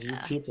now with you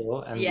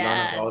people and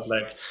learn about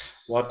like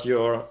what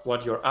you're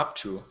up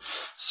to.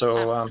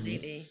 So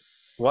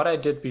what I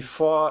did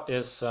before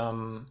is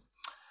when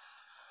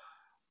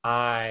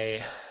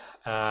I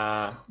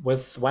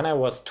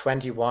was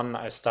 21,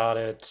 I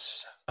started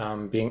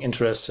being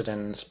interested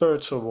in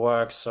spiritual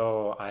work.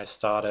 So I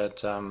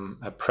started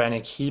a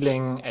pranic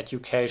healing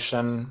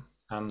education.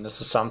 This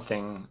is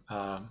something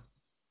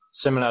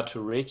similar to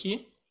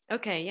Reiki.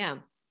 Okay, yeah.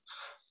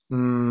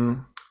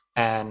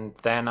 And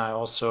then I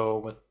also,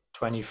 with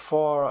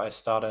 24, I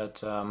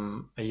started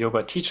a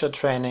yoga teacher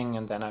training,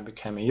 and then I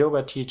became a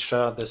yoga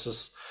teacher.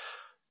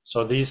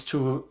 So these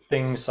two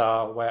things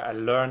are where I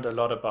learned a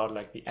lot about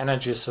like the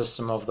energy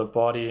system of the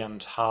body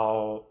and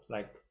how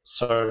like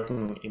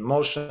certain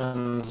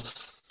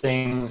emotions,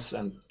 things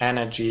and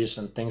energies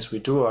and things we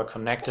do are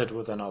connected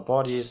within our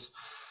bodies.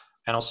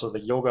 And also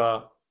the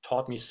yoga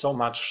taught me so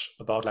much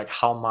about like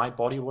how my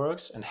body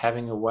works and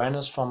having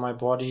awareness for my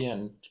body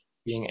and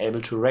being able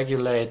to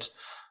regulate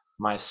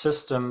my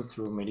system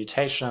through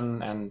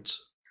meditation and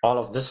all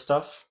of this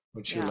stuff,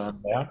 which you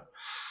learn there.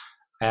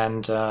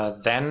 And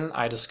then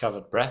I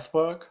discovered breath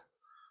work.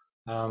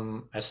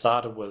 I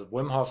started with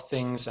Wim Hof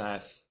things, and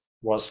I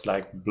was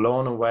like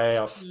blown away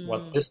of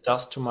what this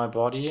does to my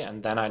body.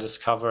 And then I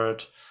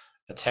discovered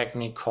a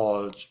technique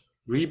called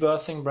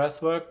rebirthing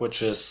breathwork,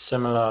 which is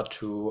similar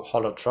to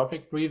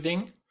holotropic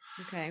breathing.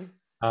 Okay.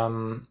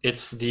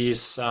 It's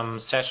these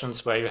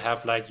sessions where you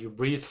have like you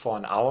breathe for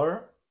an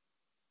hour,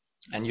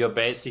 and you're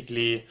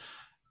basically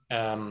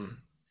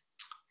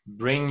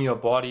bring your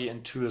body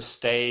into a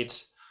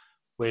state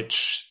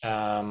which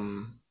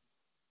can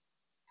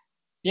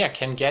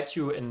get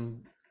you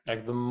in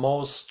like the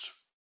most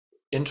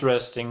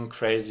interesting,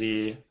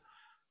 crazy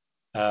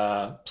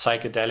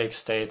psychedelic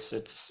states.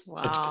 It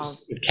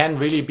can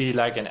really be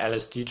like an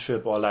LSD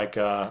trip or like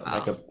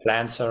a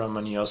plant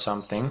ceremony or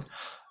something.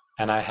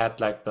 And I had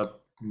like the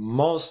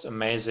most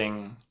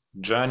amazing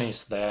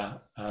journeys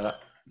there.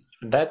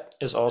 That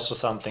is also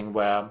something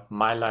where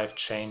my life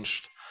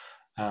changed.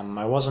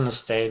 I was in a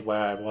state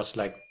where I was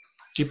like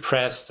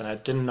depressed and I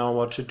didn't know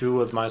what to do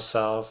with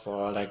myself,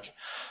 or like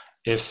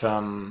if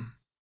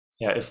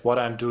if what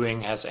I'm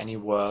doing has any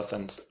worth,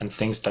 and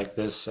things like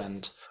this.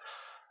 And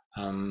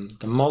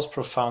the most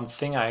profound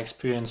thing I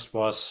experienced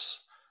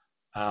was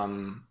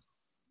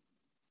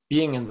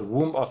being in the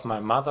womb of my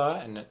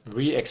mother and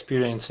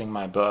re-experiencing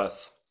my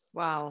birth.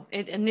 Wow.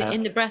 In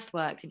the breath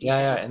work, did you Yeah,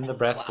 say? yeah, in the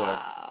breath work.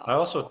 I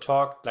also Wow.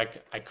 talked,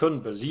 like, I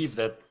couldn't believe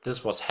that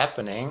this was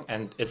happening.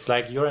 And it's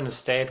like you're in a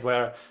state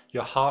where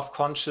you're half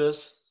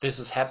conscious, this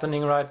is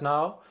happening right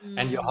now,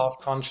 and you're Mm. half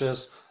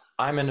conscious,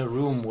 I'm in a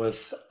room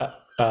with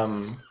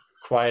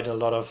quite a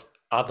lot of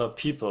other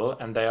people,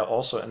 and they are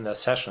also in their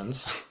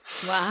sessions.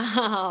 So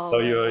Wow.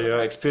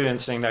 you're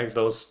experiencing like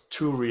those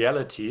two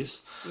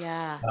realities.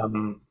 Yeah.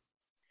 Um,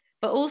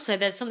 But also,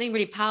 there's something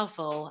really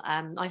powerful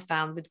I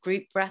found with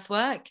group breath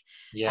work.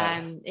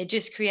 yeah. It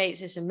just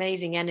creates this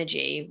amazing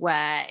energy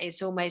where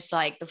it's almost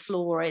like the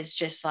floor is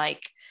just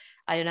like,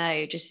 I don't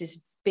know, just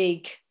this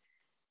big,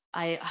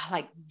 I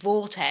like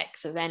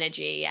vortex of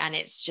energy, and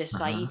it's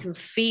just like you Uh-huh. can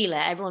feel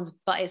it.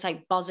 But it's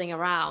like buzzing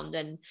around,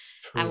 and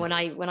True.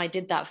 when I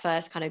did that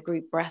first kind of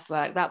group breath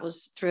work, that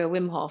was through a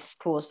Wim Hof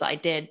course that I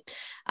did.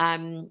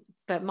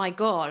 But my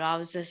God, I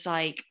was just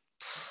like,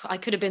 I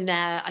could have been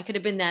there. I could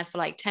have been there for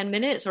like 10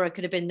 minutes, or I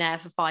could have been there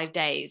for 5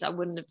 days. I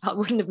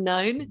wouldn't have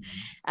known.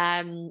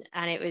 And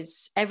it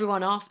was,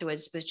 everyone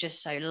afterwards was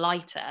just so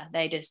lighter.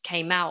 They just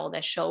came out, all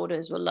their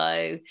shoulders were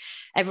low.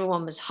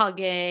 Everyone was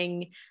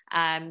hugging.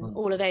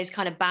 All of those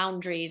kind of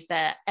boundaries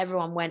that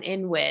everyone went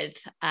in with,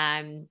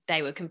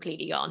 they were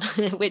completely gone,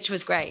 which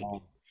was great.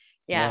 Mm.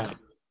 Yeah. Yeah.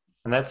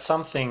 And that's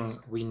something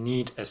we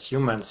need as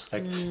humans.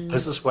 Like,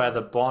 this Mm, is where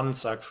the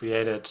bonds are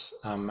created.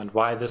 And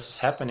why this is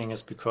happening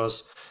is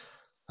because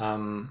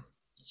um,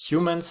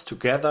 humans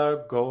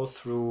together go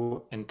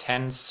through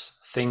intense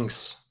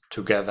things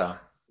together,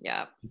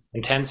 yeah.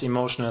 intense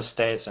emotional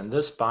states, and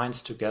this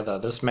binds together.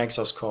 This makes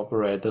us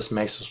cooperate. This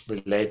makes us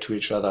relate to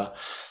each other.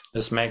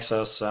 This makes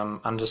us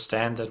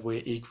understand that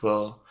we're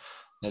equal,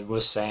 that we're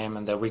same,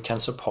 and that we can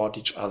support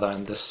each other.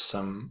 And this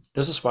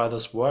is why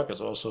this work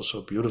is also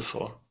so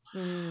beautiful.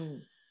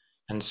 Mm,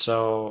 And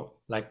so,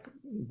 like,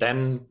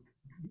 then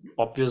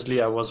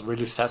obviously I was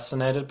really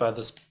fascinated by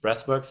this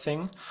breathwork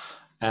thing.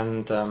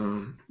 And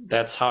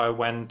that's how I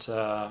went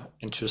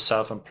into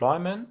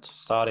self-employment,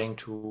 starting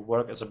to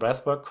work as a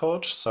breathwork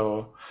coach.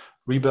 So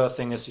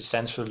rebirthing is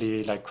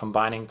essentially like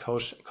combining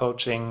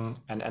coaching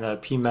and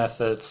NLP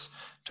methods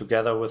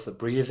together with the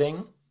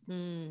breathing.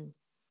 mm,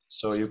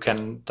 So you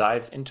can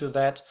dive into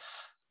that.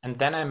 And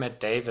then I met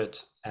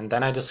David, and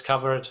then I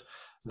discovered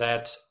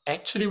that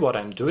actually what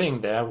I'm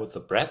doing there with the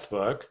breath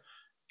work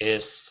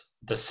is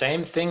the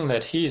same thing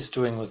that he's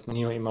doing with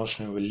Neo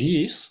Emotional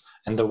Release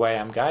and the way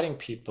I'm guiding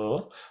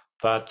people,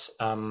 but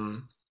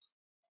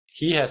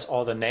he has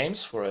all the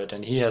names for it,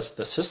 and he has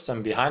the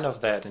system behind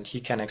of that, and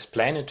he can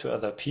explain it to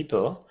other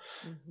people.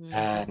 mhm.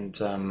 And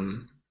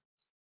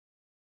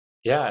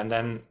yeah, and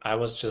then I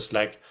was just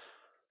like,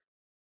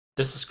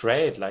 this is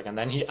great. Like, and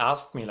then he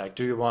asked me, like,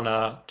 do you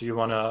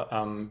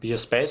wanna be a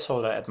space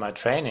holder at my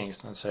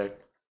trainings? And I said,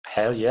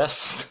 hell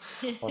yes,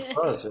 of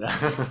course.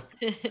 Yeah.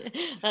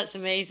 That's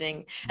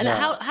amazing. And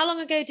Yeah. how long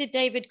ago did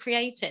David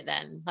create it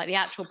then? Like the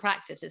actual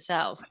practice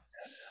itself?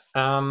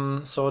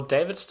 So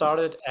David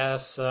started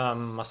as a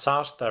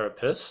massage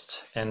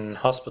therapist in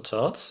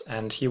hospitals,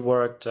 and he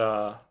worked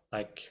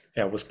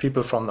with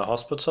people from the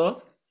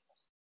hospital.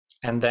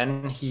 And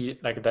then he,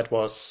 like, that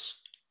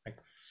was like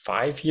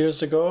 5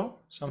 years ago,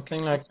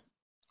 something Okay.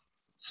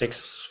 like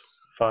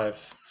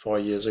 4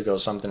 years ago,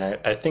 something.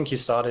 I think he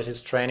started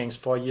his trainings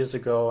 4 years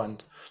ago,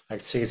 and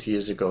like 6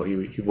 years ago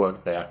he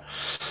worked there.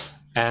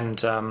 And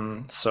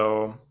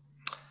so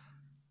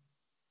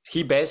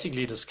he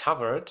basically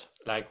discovered,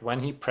 like, when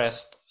he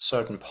pressed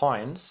certain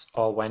points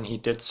or when he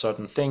did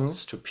certain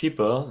things to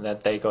people,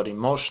 that they got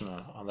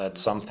emotional, or that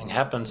something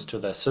happens to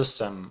their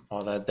system,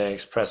 or that they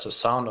express a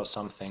sound or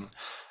something.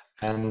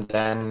 And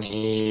then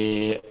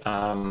he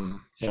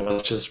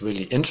was just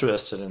really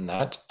interested in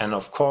that. And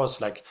of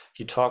course, like,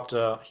 he talked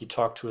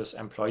to his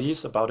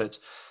employees about it,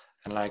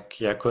 and like,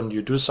 yeah, couldn't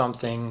you do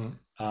something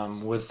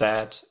with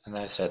that? And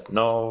they said,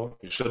 no,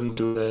 you shouldn't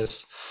do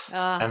this.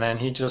 Ah, And then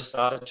he just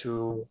started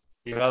to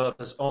develop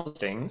his own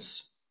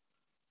things.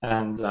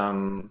 And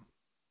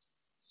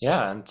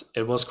yeah, and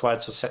it was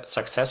quite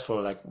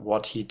successful, like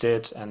what he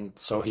did. And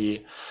so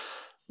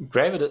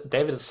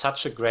David is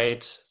such a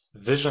great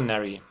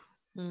visionary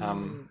um,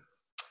 mm,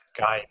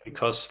 guy,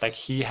 because like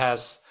he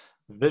has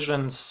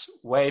visions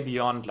way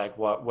beyond like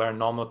where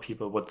normal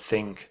people would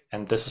think.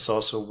 And this is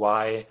also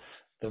why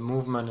the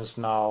movement is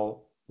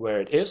now where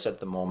it is at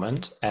the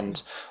moment,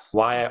 and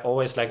why I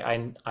always, like,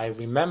 I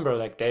remember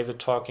like David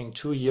talking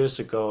 2 years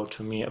ago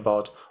to me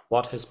about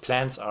what his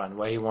plans are and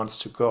where he wants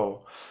to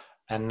go.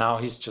 And now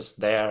he's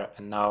just there,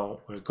 and now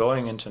we're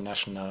going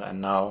international,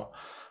 and now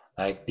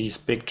like these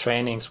big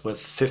trainings with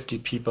 50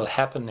 people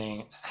happen,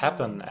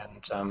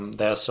 and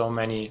there are so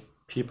many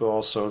people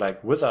also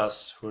like with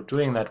us who are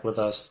doing that with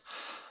us.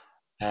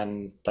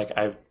 And like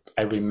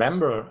I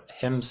remember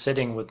him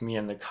sitting with me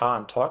in the car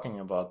and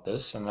talking about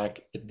this, and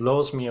like it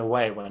blows me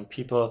away when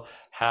people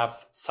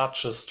have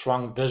such a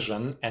strong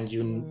vision and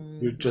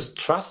you just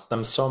trust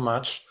them so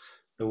much.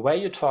 The way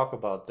you talk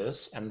about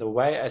this and the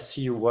way I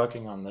see you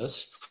working on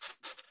this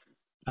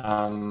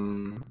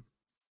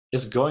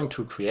is going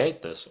to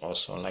create this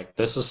also. Like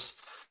this is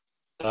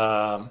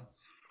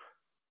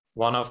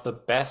one of the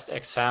best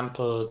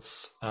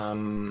examples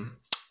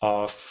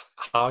of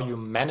how you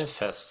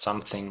manifest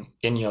something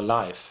in your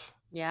life.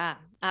 Yeah,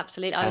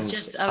 absolutely. I was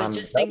just very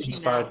thinking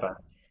inspired that. by it.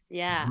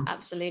 Yeah,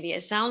 absolutely.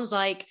 It sounds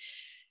like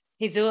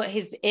his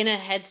inner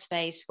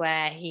headspace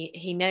where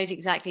he knows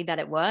exactly that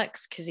it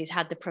works because he's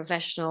had the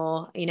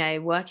professional,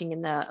 working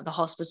in the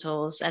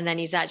hospitals, and then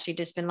he's actually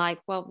just been like,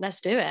 well,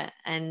 let's do it,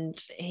 and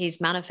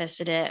he's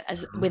manifested it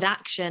as with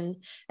action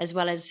as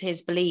well as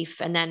his belief,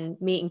 and then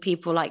meeting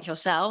people like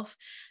yourself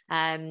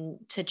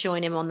to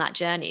join him on that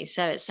journey.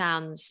 So it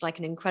sounds like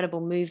an incredible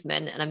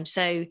movement, and I'm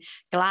so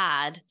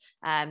glad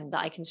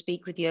that I can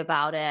speak with you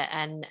about it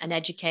and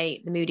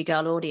educate the Moody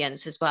Girl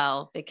audience as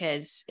well,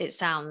 because it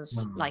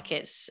sounds like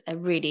it's a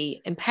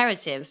really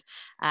imperative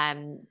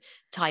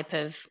type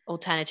of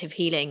alternative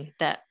healing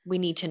that we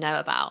need to know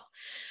about.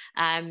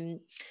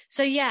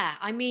 So yeah,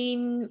 I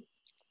mean,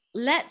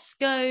 let's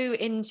go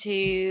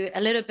into a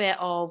little bit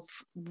of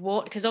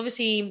what, because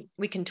obviously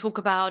we can talk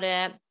about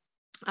it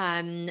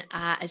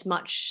as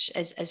much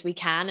as we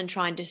can and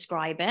try and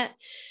describe it.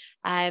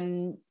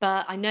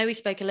 But I know we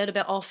spoke a little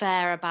bit off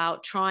air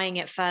about trying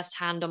it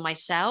firsthand on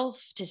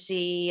myself to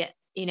see,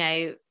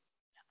 I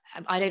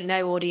don't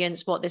know,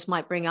 audience, what this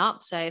might bring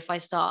up. So if I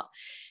start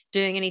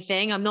doing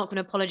anything, I'm not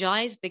going to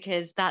apologize,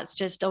 because that's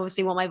just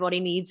obviously what my body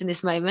needs in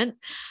this moment.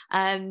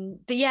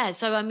 But yeah,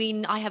 so I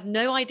mean, I have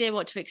no idea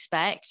what to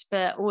expect,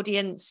 but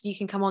audience, you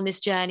can come on this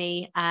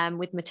journey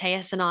with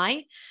Mathias and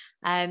I.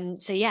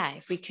 So yeah,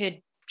 if we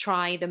could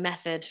try the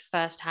method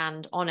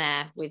firsthand on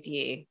air with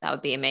you, that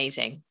would be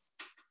amazing.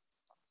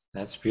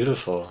 That's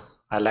beautiful.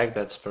 I like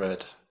that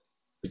spirit,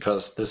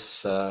 because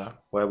this is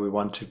where we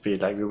want to be.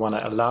 Like, we want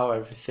to allow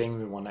everything,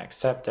 we want to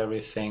accept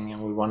everything,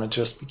 and we want to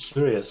just be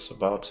curious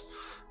about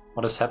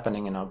what is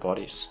happening in our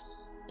bodies.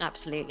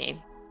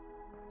 Absolutely.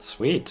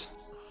 Sweet.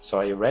 So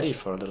are you ready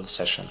for a little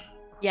session?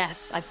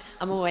 Yes,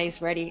 I'm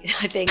always ready,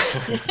 I think.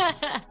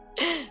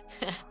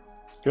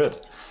 Good.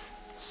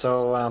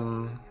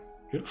 So,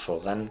 beautiful.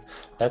 Then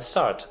let's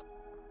start.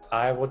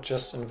 I would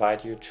just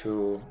invite you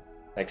to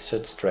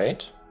sit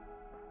straight,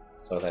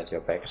 so that your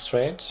back is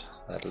straight.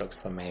 That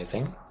looks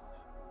amazing.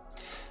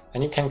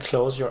 And you can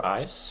close your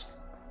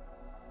eyes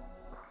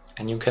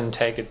and you can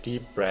take a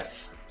deep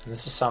breath. And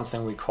this is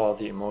something we call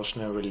the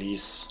emotional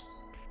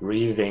release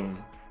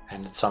breathing,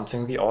 and it's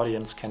something the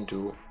audience can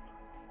do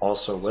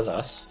also with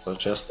us. So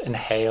just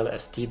inhale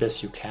as deep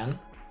as you can,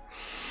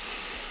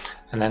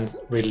 and then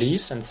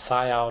release and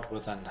sigh out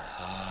with an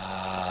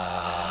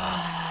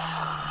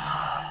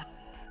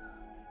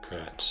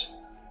Good.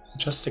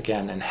 Just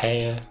again,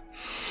 inhale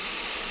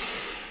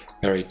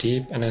very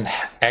deep, and then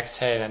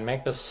exhale and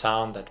make the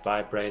sound that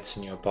vibrates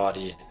in your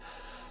body.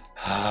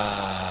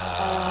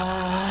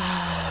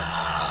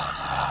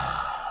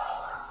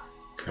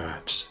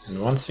 Good.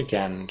 And once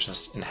again,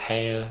 just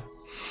inhale.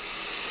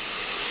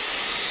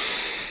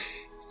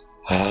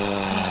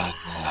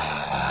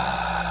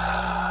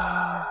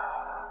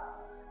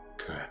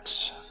 Good.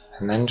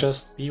 And then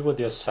just be with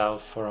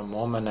yourself for a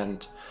moment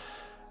and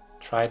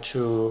try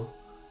to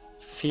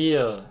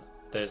feel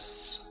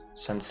this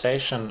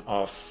sensation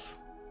of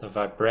the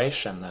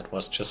vibration that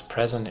was just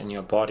present in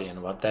your body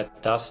and what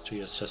that does to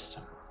your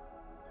system.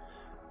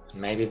 And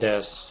maybe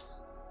there's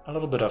a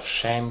little bit of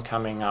shame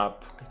coming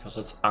up because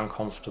it's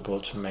uncomfortable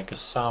to make a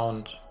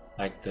sound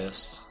like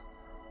this.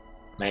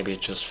 Maybe it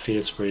just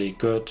feels really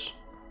good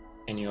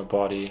in your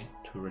body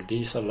to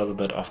release a little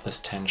bit of this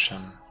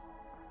tension.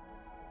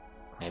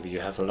 Maybe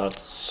you have a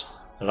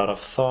lot of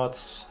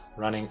thoughts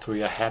running through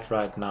your head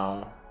right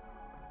now.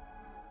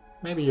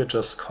 Maybe you're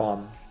just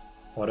calm.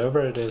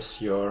 Whatever it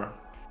is you're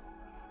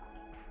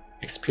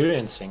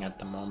experiencing at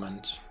the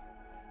moment,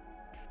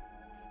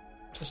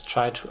 just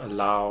try to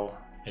allow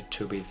it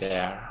to be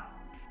there,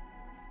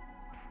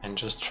 and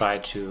just try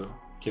to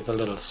give a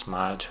little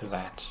smile to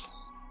that.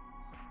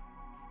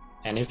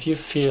 And if you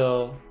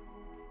feel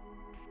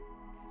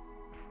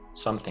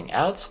something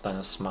else than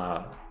a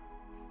smile,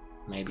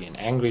 maybe an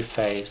angry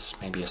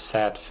face, maybe a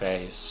sad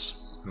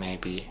face,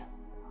 maybe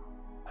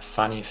a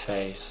funny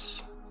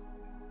face,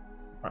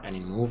 or any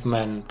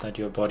movement that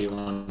your body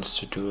wants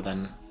to do,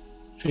 then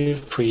feel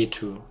free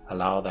to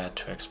allow that,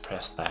 to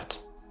express that.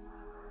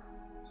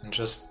 And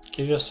just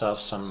give yourself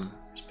some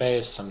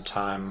space, some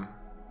time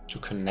to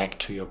connect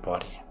to your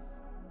body.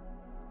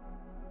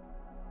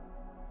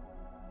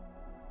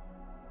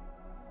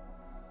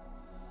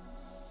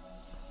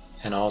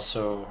 And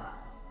also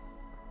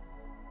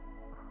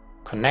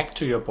connect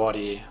to your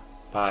body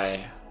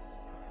by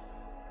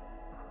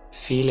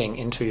feeling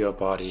into your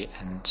body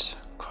and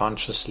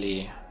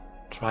consciously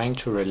trying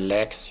to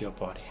relax your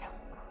body.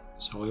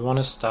 So we want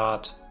to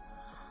start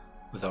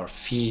with our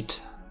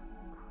feet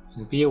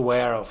and be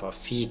aware of our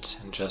feet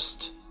and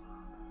just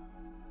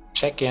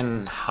check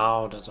in,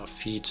 how does our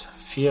feet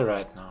feel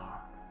right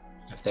now?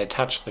 If they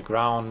touch the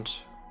ground,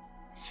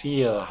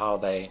 feel how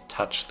they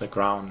touch the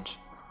ground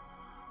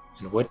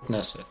and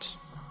witness it.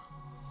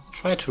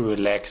 Try to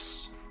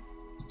relax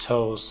the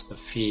toes, the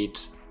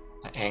feet,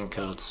 the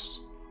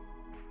ankles,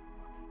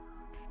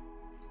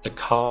 the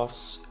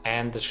calves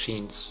and the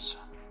shins.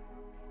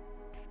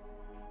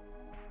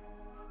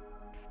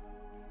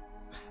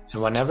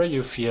 And whenever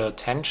you feel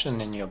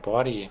tension in your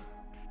body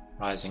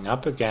rising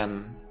up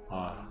again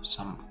or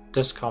some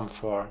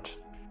discomfort,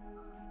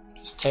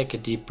 just take a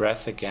deep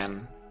breath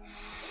again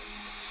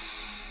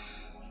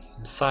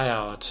and sigh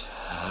out.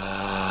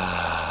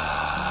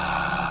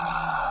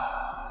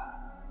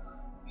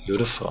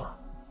 Beautiful.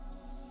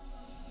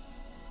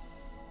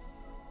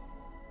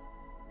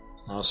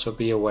 Also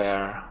be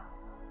aware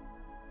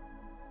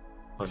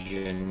of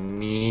your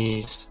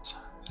knees,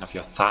 of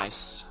your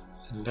thighs,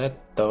 and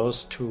let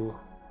those two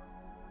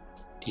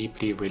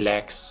deeply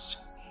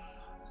relax.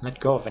 Let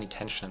go of any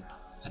tension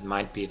that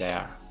might be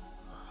there.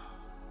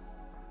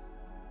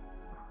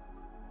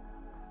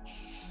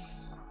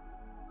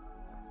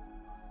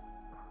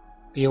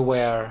 Be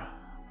aware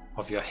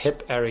of your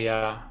hip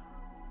area,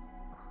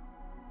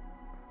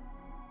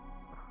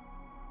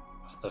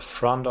 of the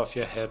front of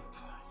your hip,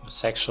 your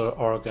sexual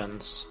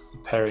organs, the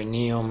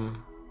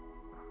perineum,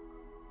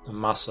 the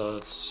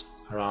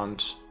muscles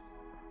around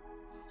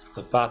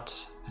the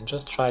butt, and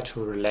just try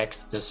to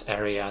relax this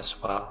area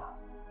as well.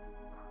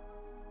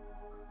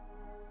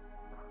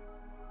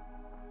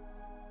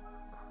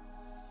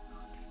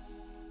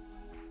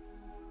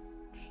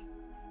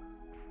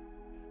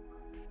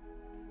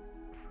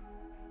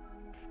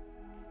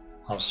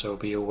 Also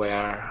be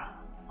aware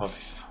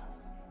of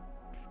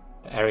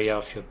the area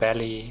of your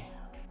belly,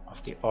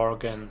 of the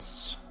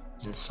organs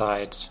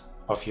inside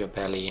of your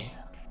belly,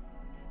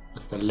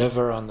 with the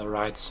liver on the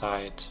right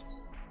side,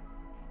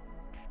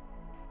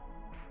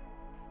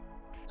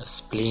 the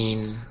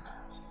spleen,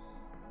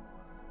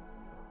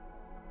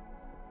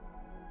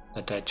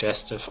 the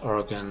digestive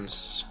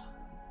organs,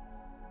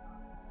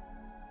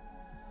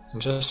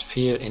 and just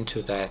feel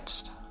into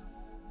that.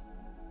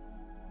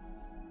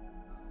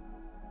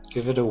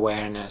 Give it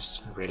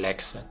awareness and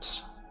relax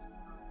it.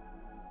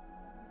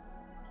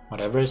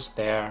 Whatever is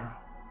there,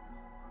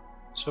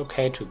 it's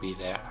okay to be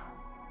there.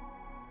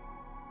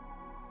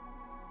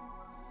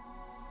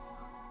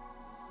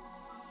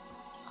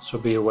 So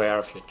be aware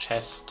of your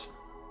chest.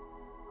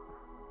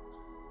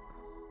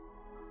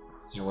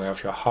 Be aware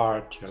of your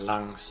heart, your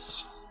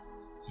lungs,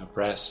 your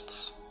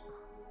breasts,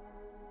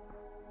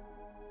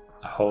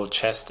 the whole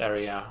chest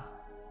area.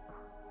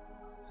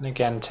 And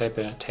again, take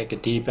a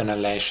deep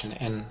inhalation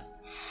in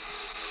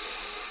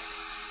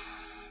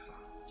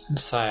and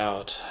sigh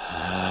out.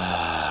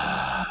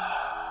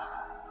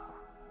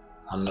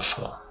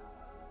 Wonderful.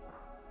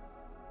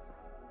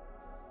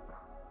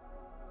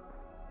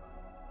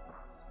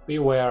 Be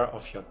aware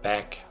of your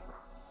back,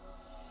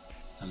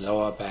 the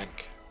lower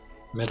back,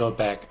 middle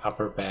back,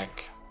 upper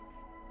back,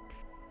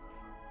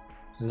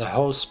 and the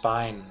whole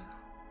spine.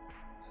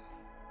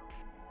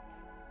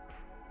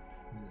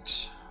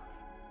 And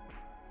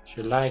if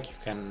you like, you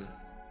can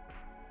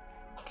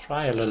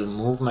try a little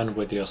movement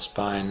with your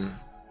spine.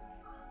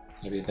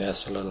 Maybe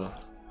there's a little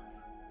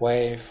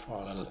wave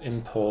or a little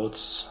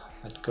impulse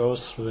that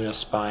goes through your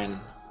spine.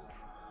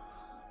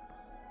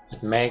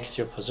 It makes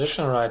your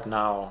position right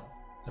now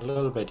a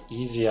little bit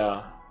easier,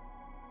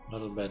 a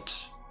little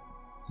bit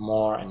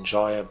more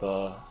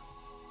enjoyable,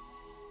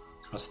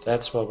 because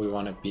that's what we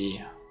want to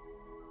be.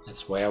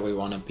 That's where we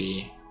want to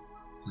be,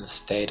 in a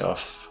state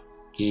of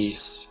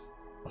ease,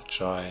 of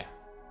joy,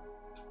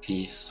 of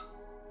peace.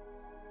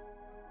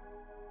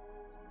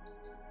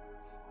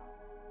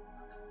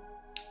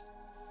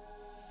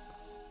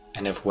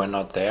 And if we're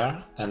not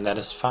there, then that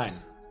is fine.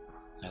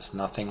 There's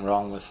nothing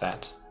wrong with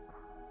that.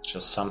 It's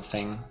just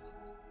something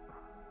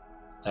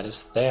that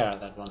is there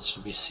that wants to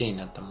be seen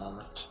at the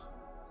moment.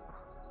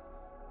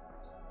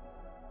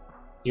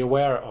 Be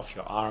aware of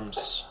your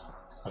arms,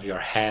 of your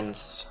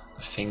hands,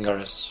 the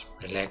fingers.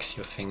 Relax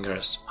your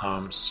fingers,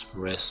 arms,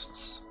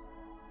 wrists.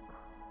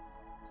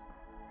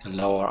 The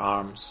lower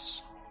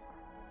arms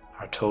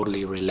are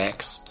totally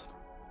relaxed.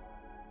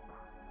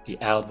 The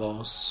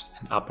elbows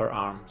and upper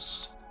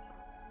arms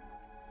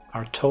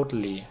are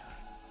totally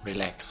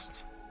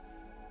relaxed.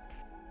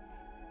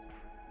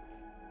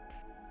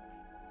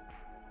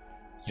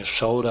 Your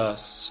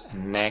shoulders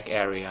and neck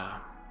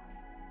area.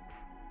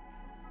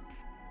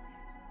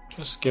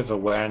 Just give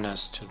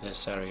awareness to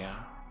this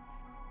area.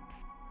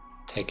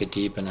 Take a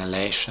deep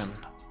inhalation.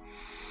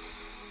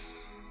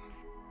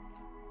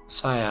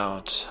 Sigh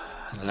out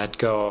and let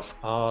go of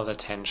all the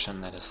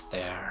tension that is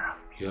there.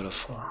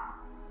 Beautiful.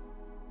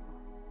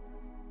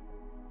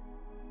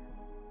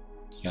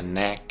 Your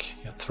neck,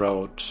 your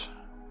throat,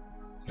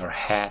 your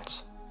head,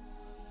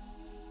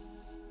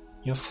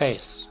 your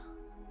face.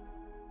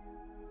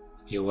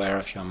 Be aware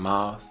of your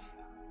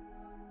mouth,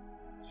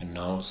 your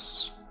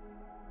nose,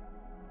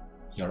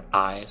 your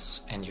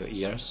eyes and your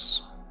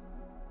ears.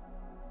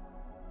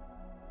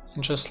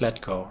 And just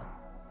let go.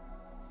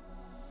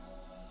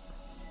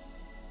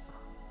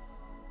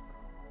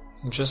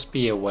 And just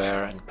be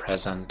aware and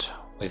present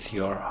with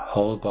your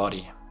whole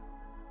body.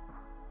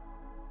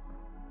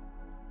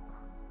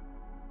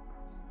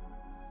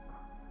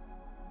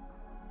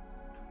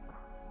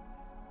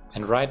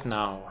 And right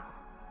now,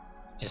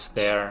 is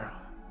there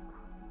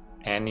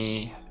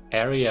any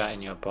area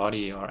in your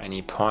body or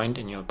any point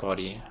in your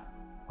body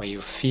where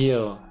you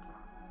feel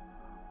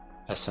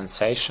a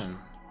sensation,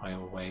 or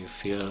where you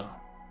feel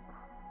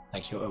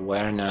like your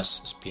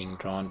awareness is being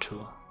drawn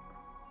to?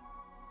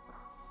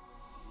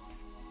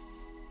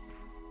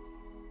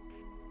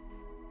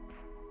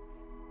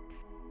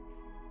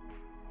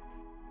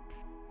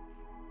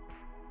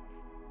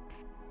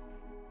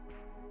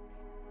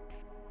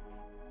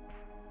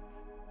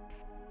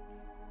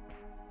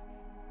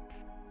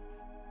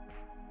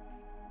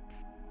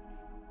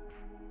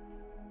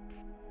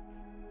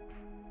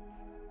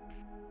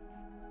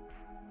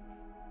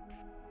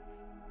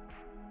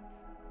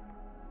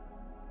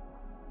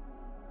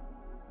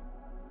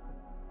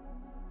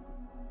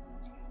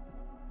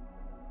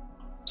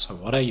 So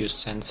what are you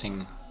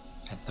sensing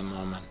at the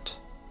moment?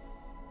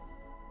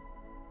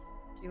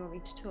 Do you want me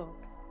to talk?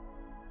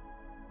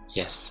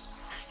 Yes.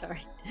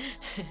 Sorry.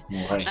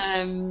 No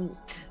worries.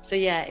 So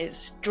yeah,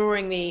 it's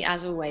drawing me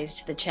as always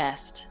to the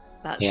chest.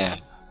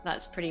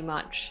 That's pretty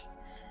much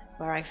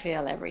where I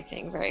feel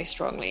everything very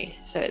strongly.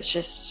 So it's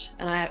just,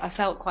 and I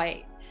felt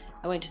I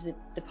went to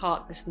the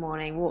park this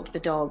morning, walked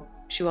the dog.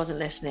 She wasn't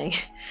listening.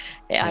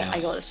 I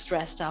got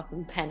stressed up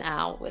and pent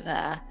out with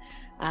her.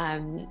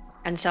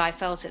 And so I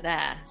felt it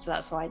there. So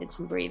that's why I did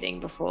some breathing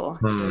before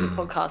doing the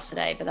podcast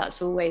today. But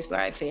that's always where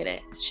I feel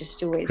it. It's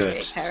just always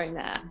reoccurring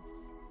there.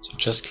 So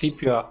just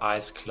keep your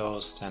eyes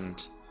closed,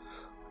 and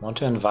I want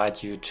to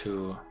invite you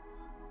to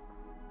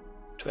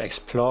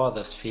explore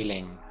this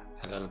feeling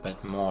a little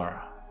bit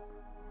more.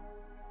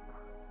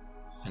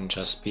 And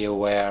just be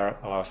aware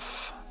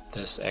of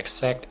this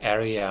exact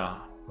area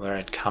where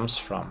it comes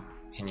from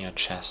in your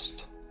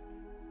chest.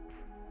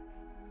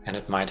 And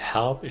it might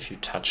help if you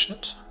touch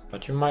it.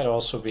 But you might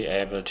also be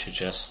able to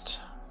just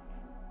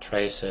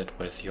trace it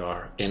with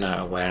your inner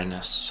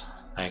awareness,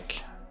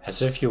 like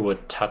as if you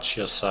would touch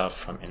yourself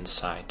from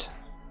inside.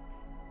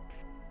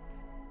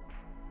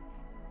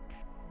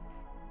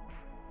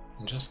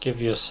 And just give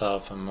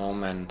yourself a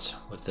moment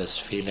with this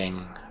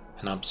feeling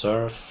and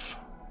observe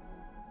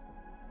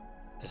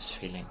this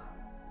feeling.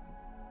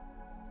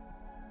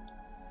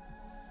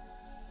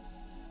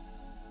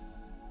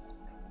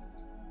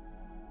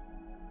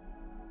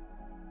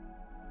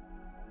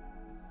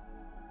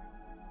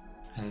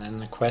 And then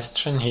the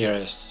question here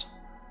is,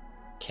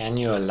 can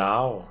you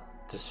allow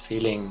this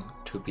feeling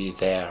to be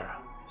there?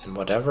 And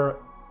whatever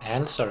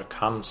answer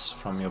comes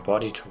from your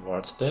body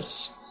towards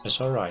this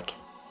is alright.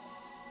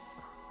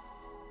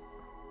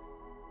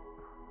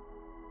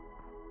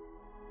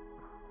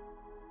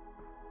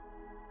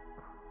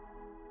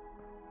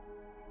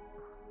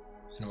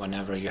 And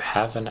whenever you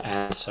have an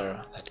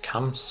answer that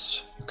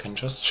comes, you can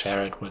just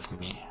share it with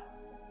me.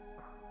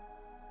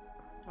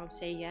 I'll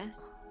say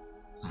yes.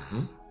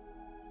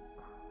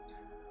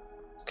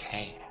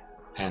 Okay,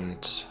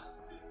 and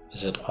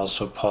is it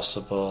also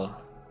possible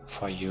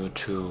for you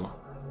to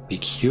be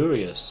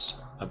curious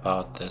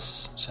about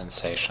this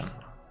sensation?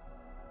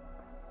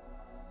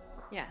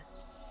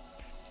 Yes.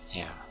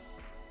 Yeah.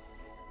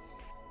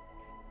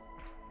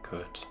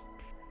 Good.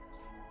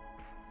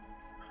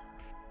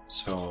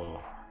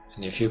 So,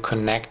 and if you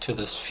connect to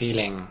this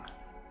feeling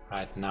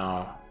right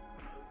now,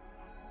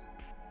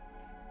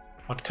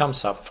 what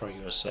comes up for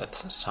you? Is that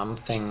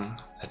something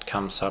that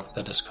comes up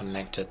that is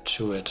connected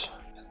to it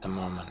at the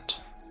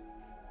moment?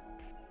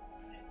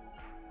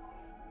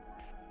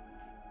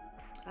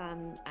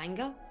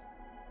 Anger.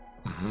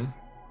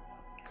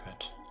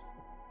 Good.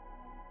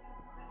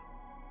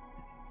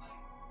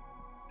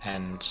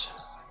 And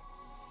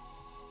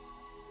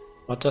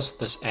what does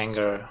this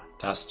anger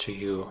does to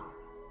you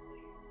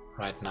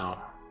right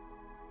now?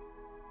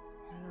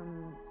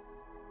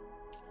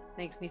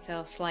 Makes me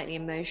feel slightly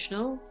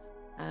emotional.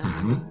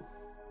 And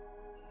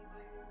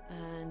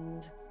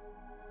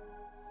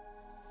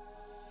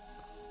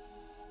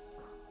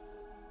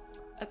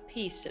at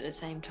peace at the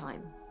same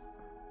time.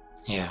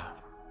 Yeah.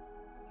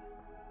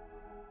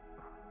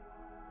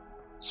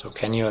 So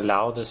can you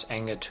allow this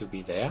anger to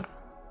be there?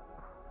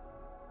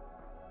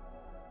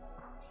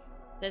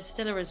 There's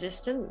still a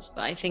resistance,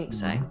 but I think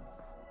so.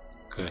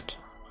 Good.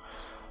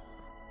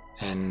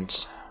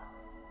 And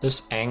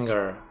this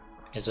anger,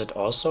 is it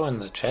also in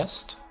the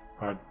chest,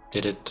 or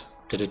did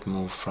it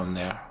move from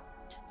there?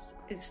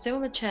 It's still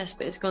in the chest,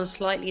 but it's gone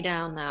slightly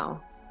down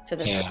now to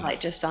the like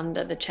just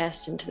under the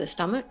chest into the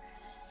stomach.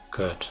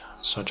 Good.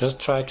 So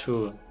just try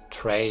to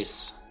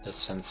trace the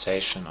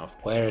sensation of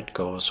where it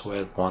goes,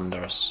 where it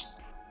wanders.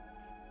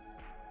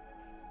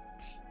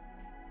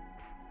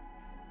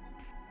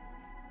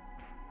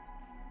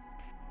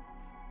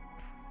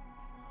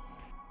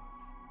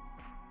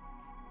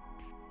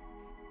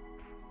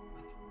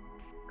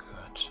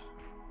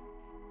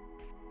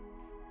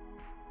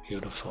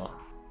 Beautiful.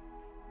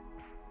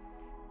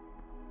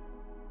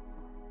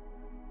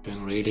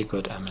 Doing really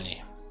good,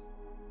 Emily.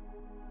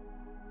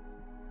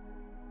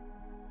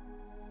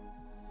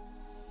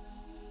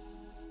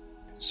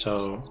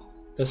 So,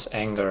 this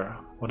anger,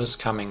 what is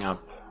coming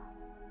up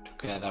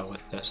together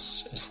with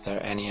this? Is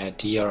there any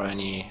idea or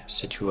any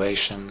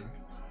situation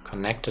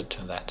connected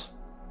to that?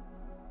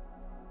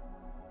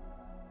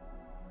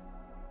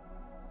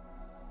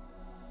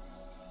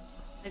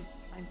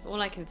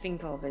 All I can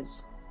think of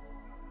is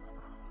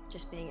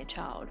just being a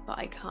child, but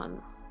I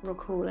can't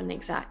recall an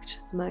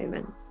exact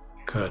moment.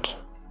 Good.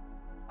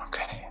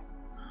 Okay.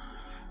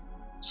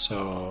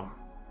 So,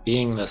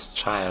 being this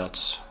child,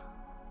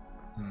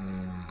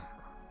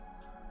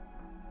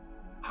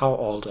 how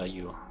old are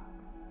you?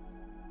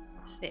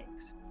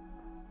 6.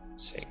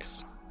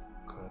 6.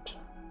 Good.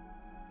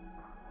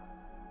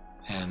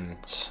 And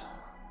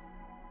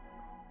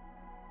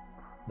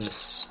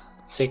this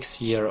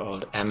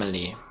 6-year-old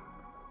Emily,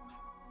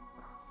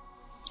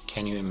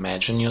 can you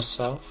imagine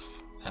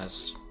yourself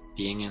as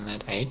being in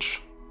that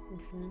age?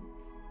 Mm-hmm.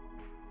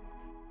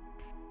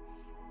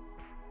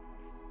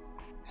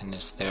 And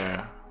is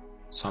there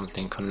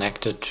something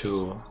connected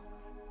to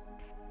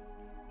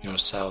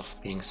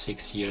yourself being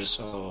 6 years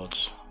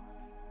old?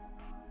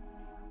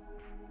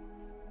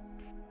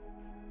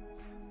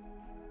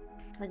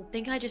 I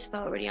think I just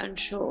felt really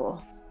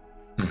unsure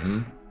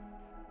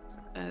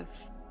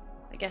of,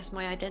 I guess,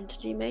 my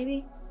identity,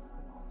 maybe?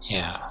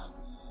 Yeah.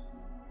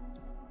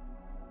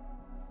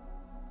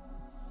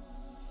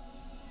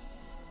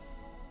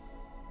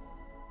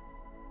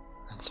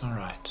 That's all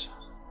right.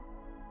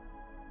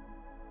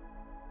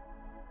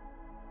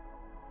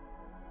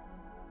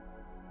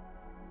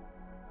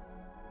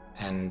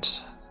 And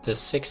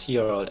this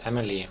 6-year-old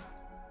Emily,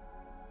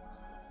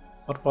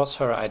 what was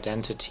her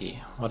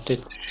identity? What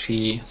did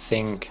she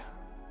think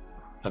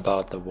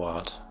about the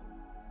world?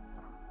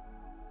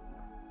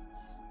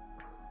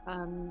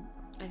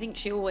 I think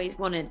she always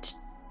wanted,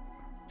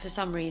 for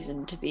some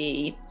reason, to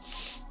be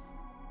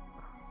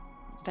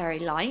very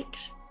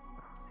liked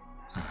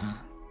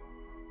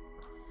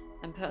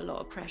and put a lot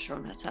of pressure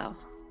on herself.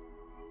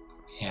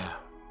 Yeah.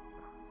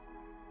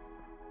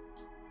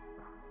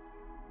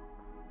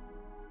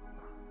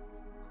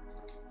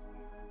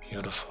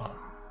 Beautiful.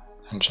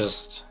 And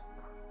just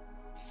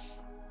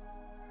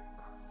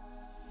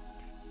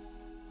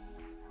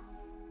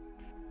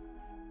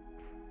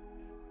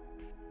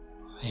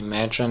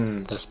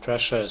imagine this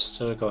pressure is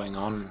still going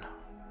on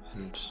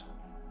and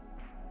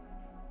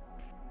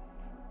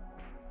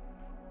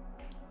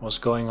was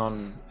going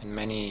on in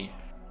many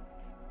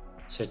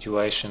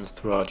situations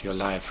throughout your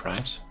life,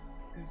 right?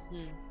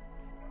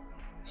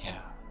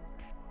 Yeah.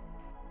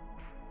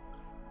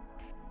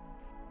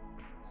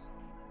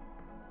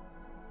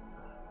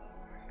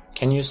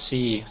 Can you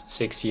see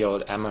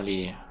 6-year-old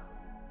Emily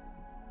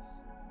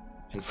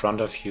in front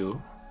of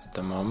you at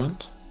the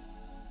moment?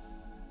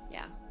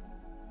 Yeah.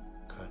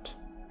 Good.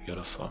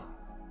 Beautiful.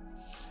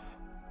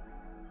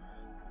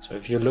 So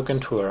if you look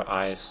into her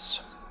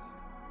eyes,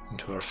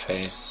 into her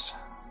face,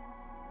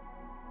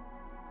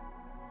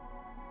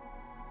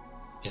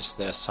 is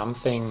there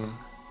something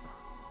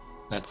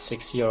that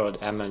 6-year-old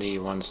Emily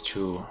wants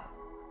to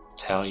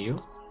tell you?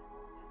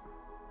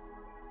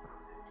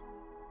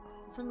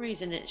 For some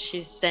reason,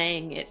 she's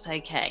saying it's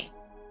okay.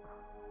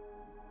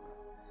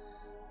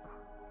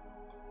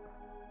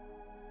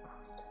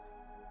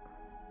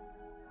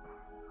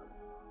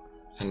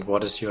 And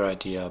what is your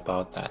idea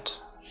about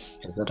that?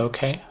 Is it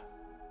okay?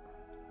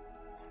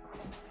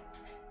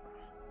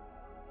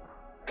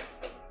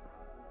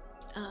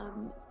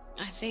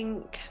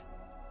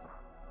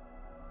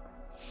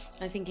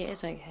 I think it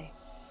is okay.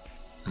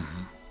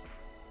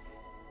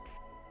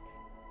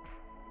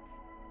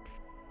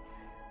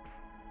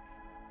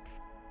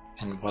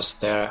 And was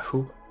there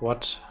who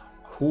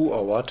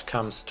or what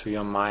comes to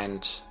your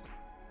mind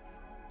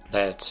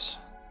that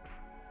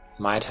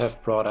might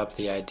have brought up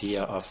the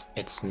idea of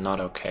it's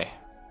not okay?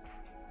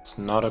 It's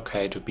not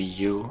okay to be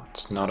you.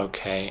 It's not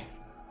okay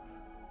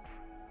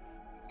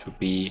to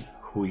be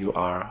who you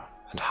are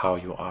and how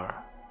you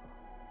are.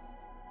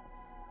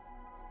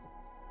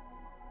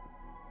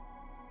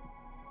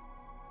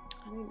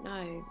 I don't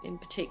know in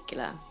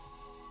particular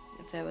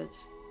if there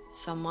was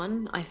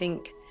someone. I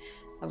think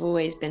I've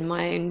always been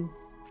my own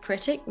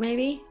critic,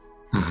 maybe.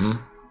 And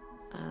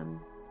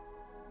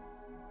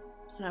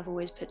I've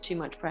always put too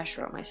much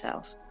pressure on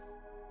myself.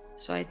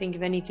 So I think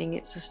if anything,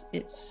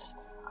 it's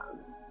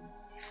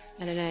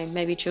I don't know,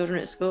 maybe children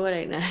at school, I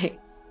don't know.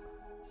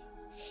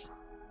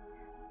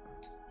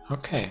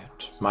 Okay,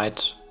 it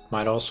might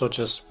also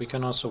we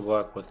can also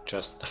work with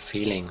just the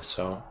feeling.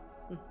 So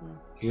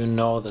you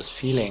know this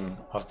feeling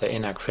of the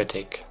inner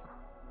critic.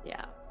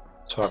 Yeah.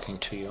 Talking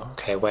to you.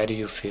 Okay, where do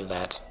you feel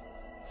that?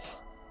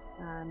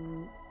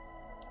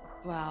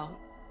 Well,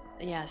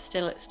 yeah,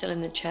 still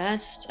in the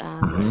chest,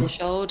 in the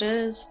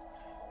shoulders,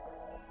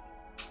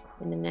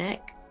 in the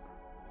neck,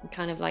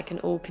 kind of like an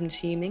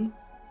all-consuming.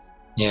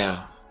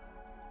 Yeah.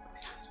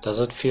 Does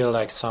it feel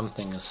like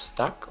something is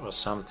stuck or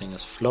something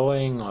is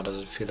flowing, or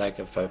does it feel like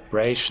a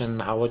vibration?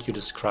 How would you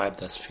describe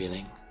this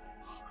feeling?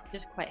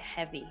 Just quite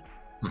heavy.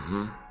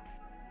 Mm-hmm.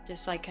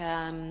 Just like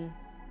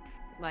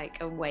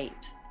a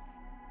weight.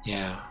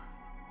 Yeah.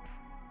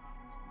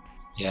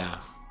 Yeah.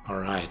 All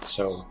right.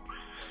 So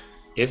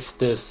if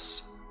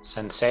this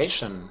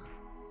sensation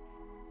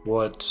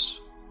would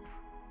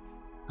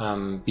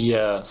be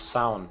a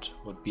sound,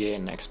 would be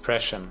an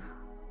expression,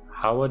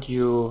 how would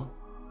you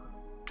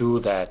do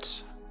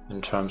that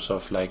in terms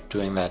of like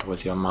doing that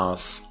with your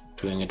mouth,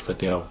 doing it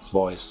with your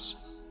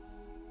voice?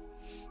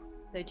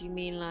 So do you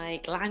mean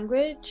like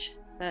language?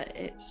 That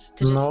it's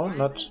to No, describe?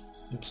 not.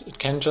 It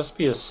can just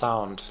be a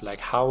sound.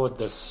 Like how would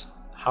this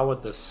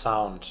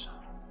sound?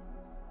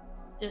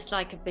 Just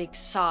like a big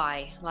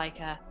sigh, like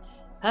a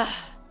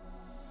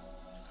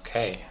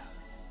Okay.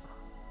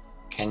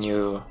 Can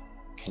you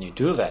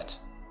do that?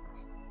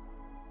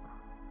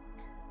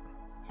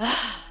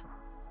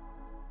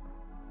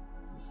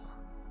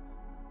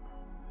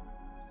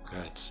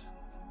 Good.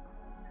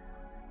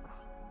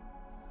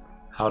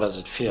 How does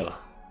it feel?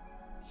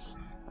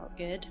 Felt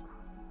good.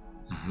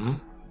 Mm-hmm.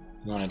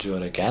 You want to do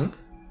it again?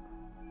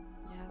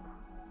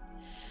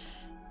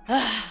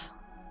 Yeah.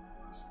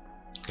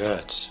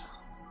 Good.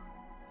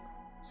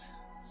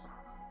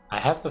 I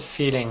have the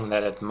feeling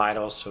that it might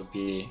also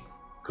be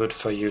good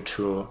for you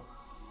to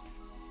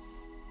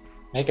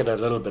make it a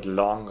little bit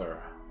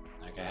longer.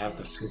 Like I have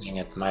the feeling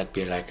it might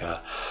be like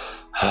a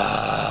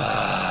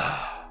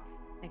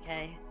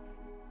Okay.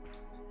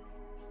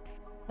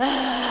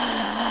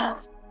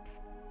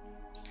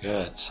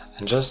 Good.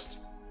 And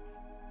just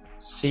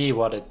see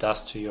what it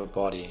does to your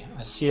body.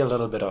 I see a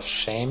little bit of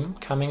shame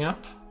coming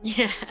up.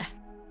 Yeah.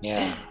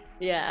 Yeah.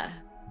 Yeah.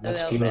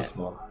 That's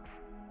beautiful.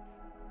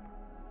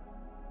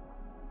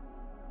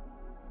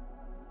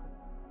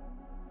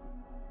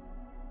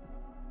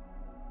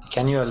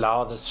 Can you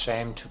allow this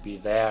shame to be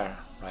there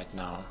right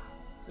now?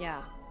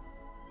 Yeah.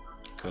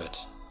 Good.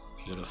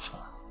 Beautiful.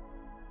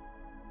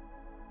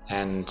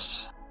 And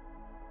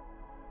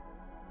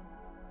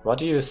what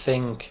do you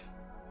think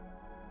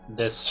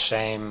this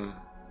shame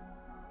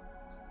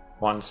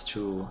wants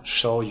to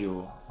show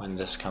you when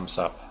this comes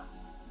up?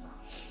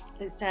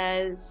 It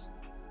says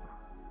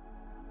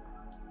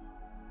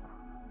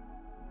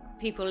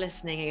people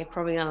listening are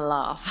probably gonna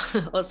laugh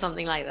or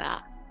something like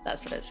that.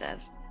 That's what it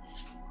says.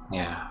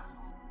 Yeah.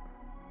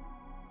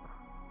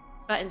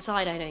 But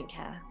inside I don't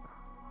care.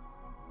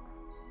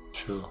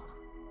 True.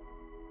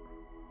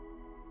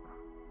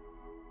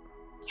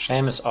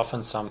 Shame is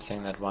often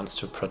something that wants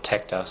to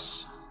protect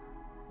us.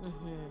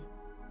 Mm-hmm.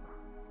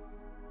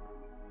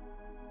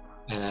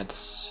 And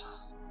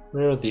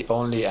we're the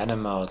only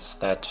animals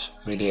that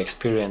really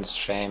experience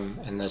shame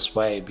in this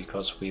way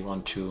because we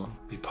want to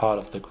be part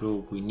of the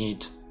group. We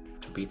need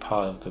to be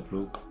part of the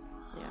group.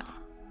 Yeah.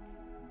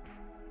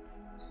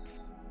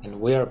 And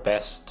we are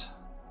best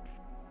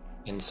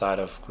inside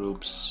of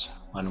groups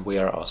when we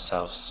are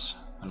ourselves,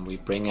 when we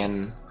bring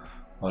in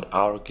what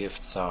our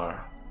gifts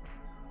are,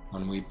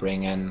 when we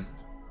bring in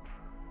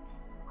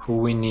who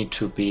we need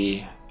to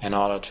be in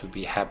order to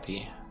be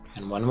happy.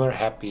 And when we're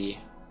happy,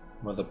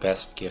 we're the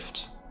best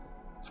gift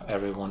for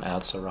everyone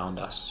else around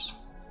us.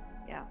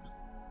 Yeah.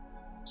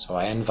 So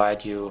I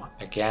invite you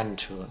again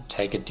to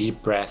take a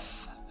deep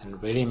breath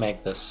and really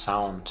make this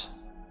sound.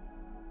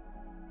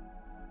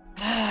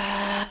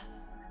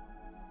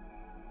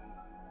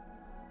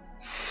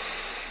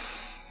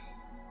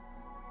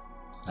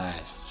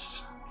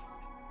 Nice.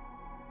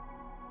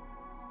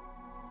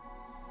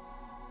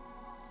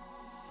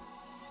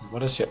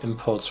 What is your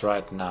impulse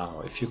right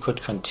now? If you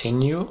could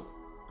continue,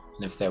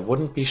 and if there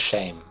wouldn't be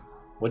shame,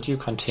 would you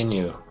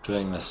continue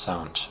doing this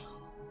sound?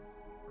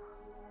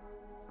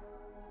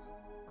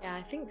 Yeah,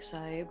 I think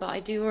so. But I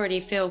do already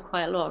feel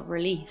quite a lot of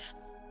relief.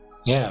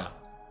 Yeah.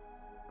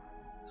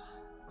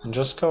 And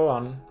just go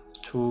on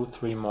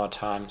 2-3 more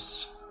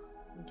times.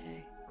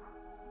 Okay.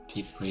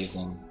 Deep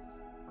breathing.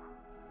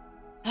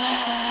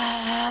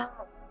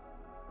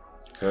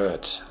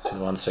 Good.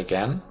 And once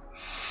again.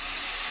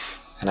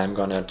 And I'm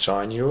gonna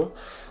join you.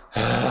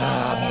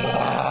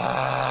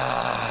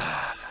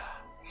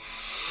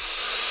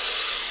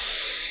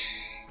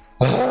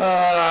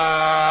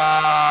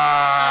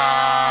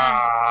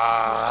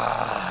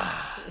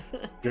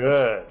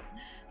 Good.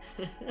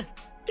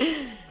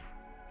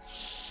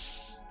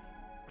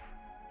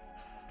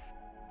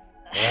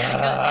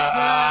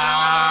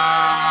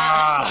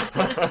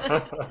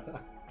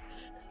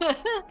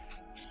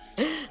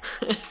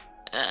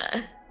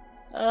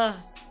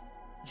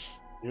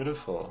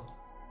 Beautiful.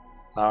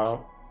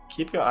 Now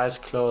keep your eyes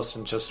closed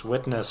and just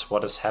witness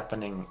what is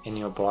happening in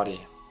your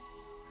body.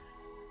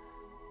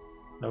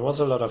 There was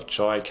a lot of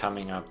joy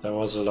coming up. There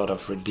was a lot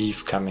of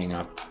relief coming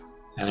up.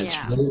 And it's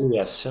really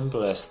as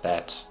simple as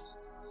that.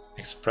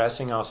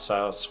 Expressing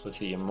ourselves with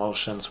the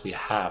emotions we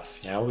have.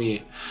 Yeah,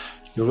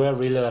 you were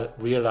really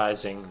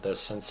realizing the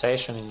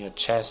sensation in your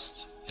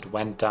chest. It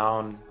went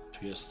down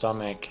to your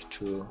stomach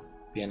to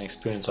be an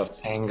experience of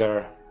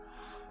anger.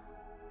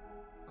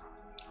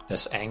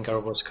 This anger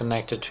was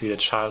connected to your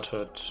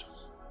childhood.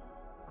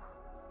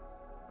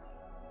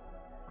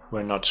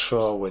 We're not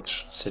sure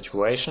which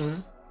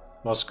situation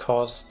was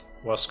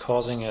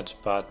causing it,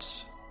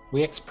 but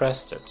we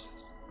expressed it.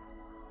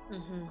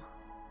 Mm-hmm.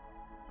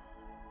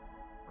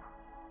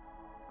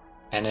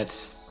 And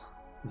it's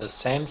the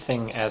same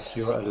thing as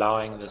you're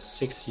allowing the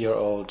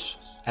 6-year-old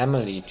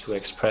Emily to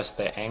express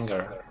their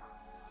anger,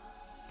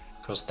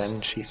 because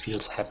then she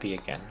feels happy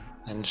again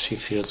and she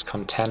feels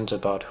content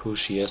about who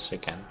she is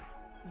again.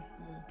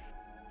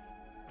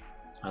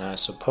 Mm-hmm. And I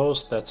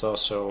suppose that's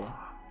also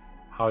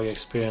how you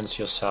experience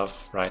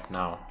yourself right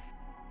now.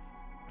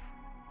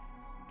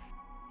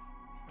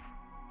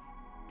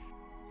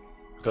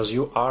 Because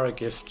you are a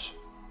gift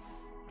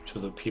to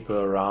the people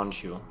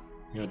around you.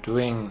 You're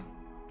doing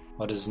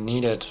what is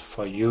needed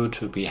for you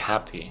to be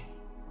happy.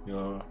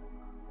 You're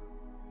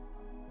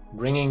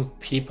bringing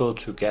people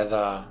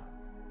together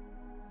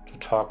to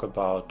talk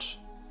about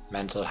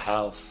mental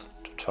health,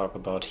 to talk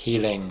about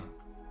healing,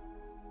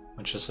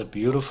 which is a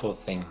beautiful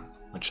thing,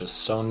 which is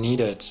so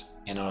needed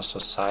in our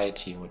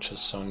society, which is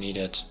so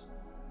needed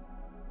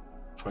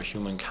for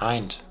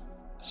humankind,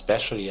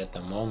 especially at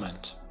the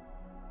moment.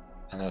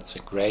 And that's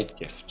a great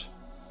gift.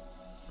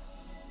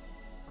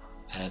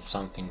 And it's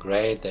something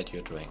great that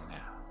you're doing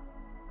there.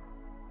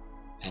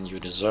 And you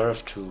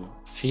deserve to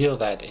feel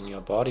that in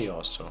your body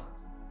also.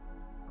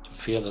 To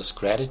feel this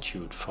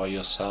gratitude for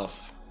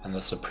yourself and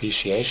this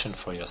appreciation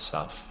for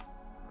yourself.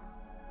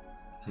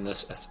 And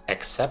this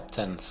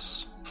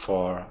acceptance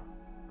for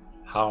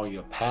how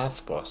your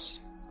path was.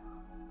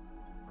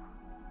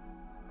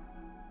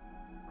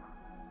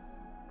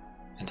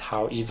 And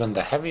how even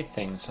the heavy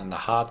things and the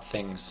hard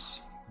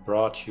things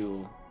brought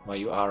you where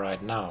you are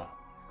right now.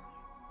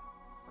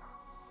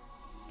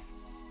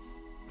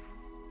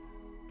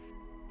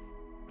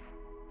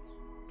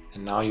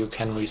 And now you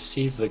can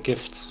receive the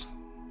gifts.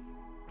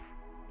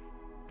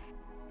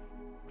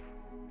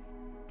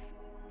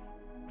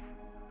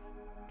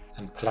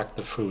 And pluck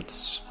the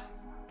fruits.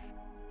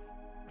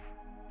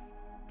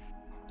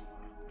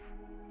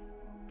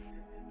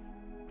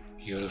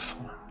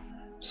 Beautiful.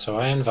 So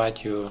I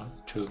invite you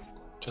to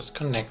just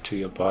connect to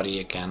your body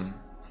again.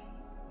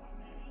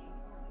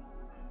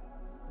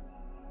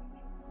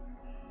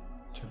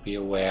 To be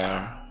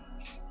aware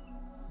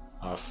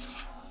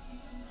of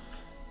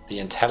the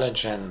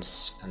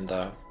intelligence and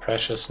the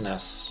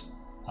preciousness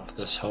of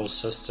this whole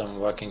system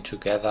working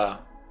together,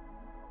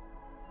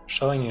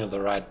 showing you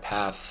the right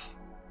path.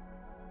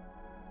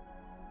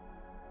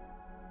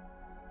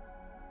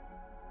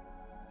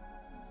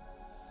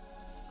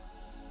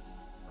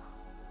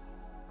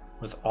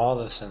 With all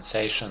the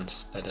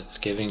sensations that it's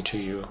giving to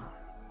you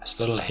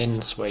as little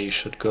hints where you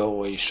should go,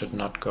 where you should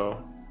not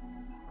go.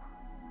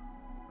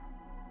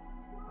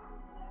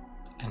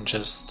 And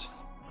just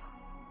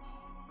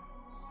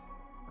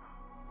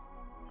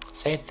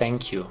say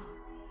thank you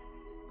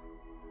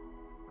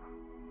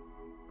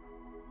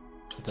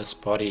to this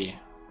body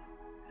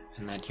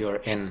and that you're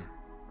in.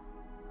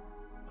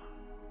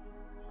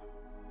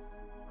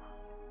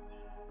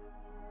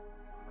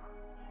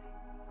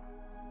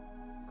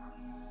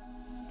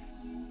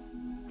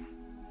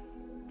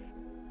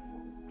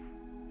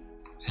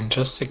 And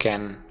just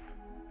again,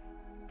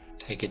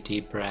 take a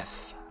deep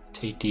breath,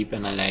 take deep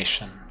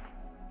inhalation,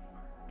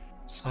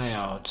 sigh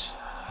out.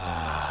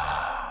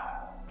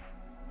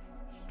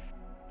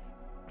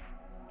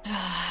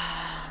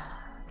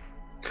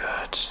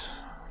 Good.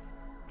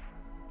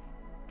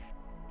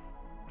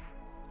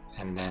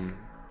 And then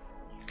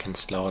you can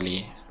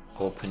slowly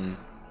open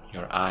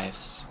your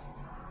eyes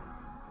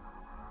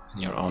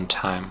in your own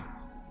time.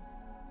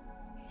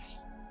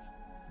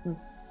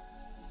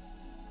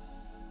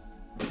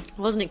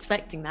 I wasn't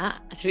expecting that,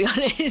 to be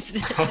honest.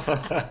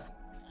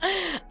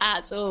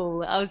 At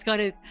all. I thought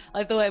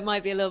it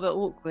might be a little bit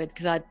awkward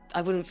because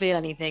I wouldn't feel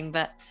anything,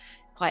 but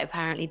quite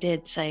apparently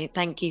did. So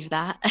thank you for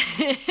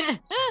that.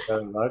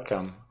 You're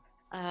welcome.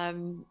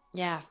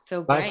 Yeah,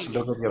 feel great. Nice to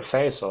look at your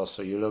face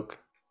also.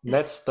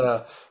 That's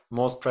the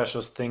most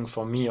precious thing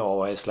for me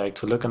always, like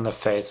to look in the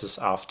faces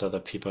after the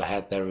people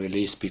had their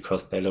release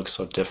because they look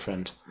so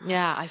different.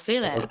 Yeah, I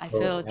feel it. I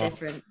feel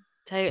different.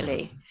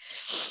 Totally.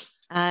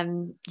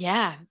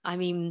 Yeah, I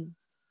mean,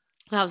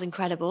 that was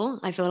incredible.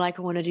 I feel like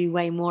I want to do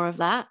way more of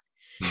that.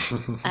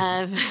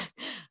 I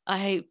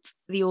hope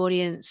the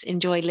audience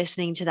enjoyed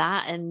listening to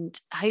that, and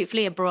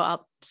hopefully it brought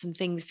up some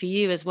things for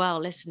you as well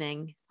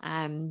listening,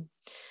 and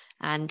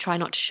try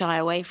not to shy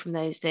away from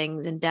those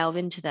things and delve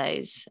into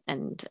those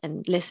and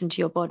listen to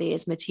your body,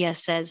 as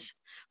Mathias says,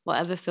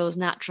 whatever feels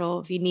natural.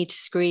 If you need to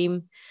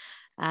scream,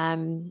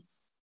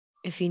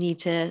 if you need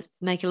to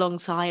make a long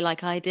sigh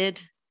like I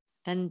did,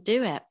 then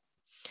do it.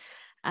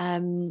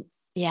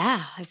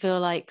 Yeah, I feel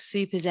like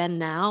super zen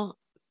now.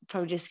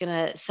 Probably just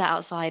gonna sit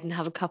outside and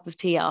have a cup of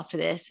tea after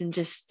this and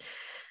just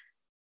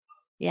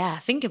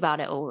think about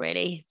it all,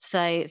 really.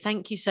 So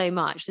thank you so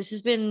much. This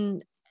has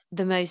been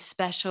the most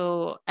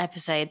special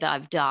episode that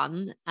I've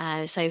done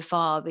so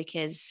far,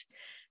 because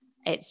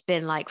it's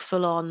been like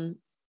full on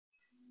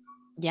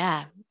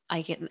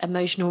I get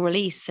emotional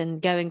release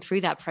and going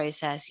through that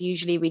process.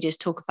 Usually we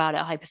just talk about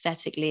it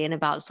hypothetically and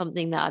about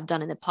something that I've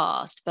done in the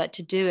past, but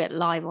to do it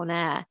live on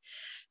air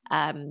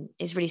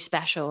is really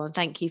special. And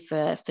thank you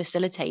for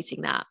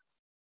facilitating that.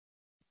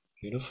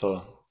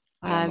 Beautiful.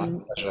 Yeah, my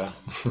pleasure.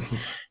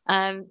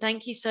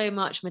 Thank you so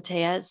much,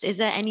 Mathias. Is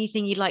there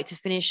anything you'd like to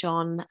finish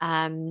on?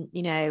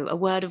 A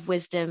word of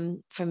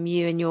wisdom from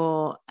you and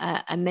your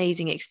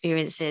amazing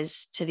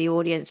experiences to the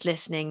audience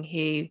listening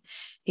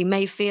who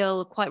may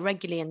feel quite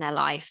regularly in their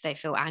life. They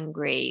feel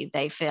angry,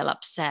 they feel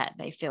upset,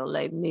 they feel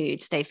low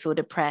moods, they feel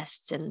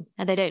depressed, and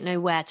they don't know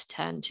where to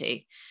turn to.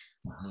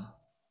 Mm-hmm.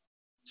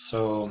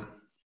 So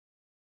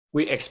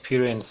we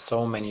experience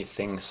so many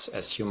things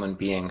as human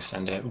beings,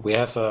 and we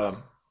have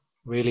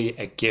really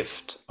a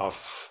gift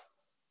of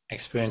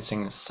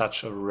experiencing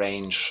such a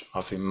range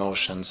of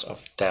emotions,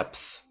 of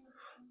depth,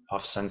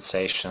 of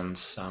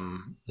sensations,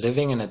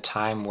 living in a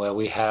time where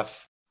we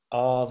have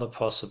all the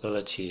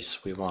possibilities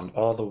we want,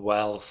 all the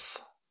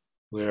wealth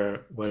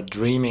we're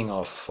dreaming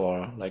of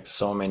for like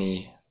so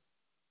many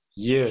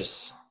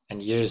years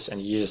and years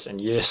and years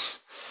and years.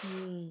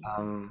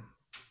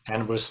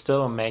 And we're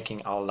still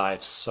making our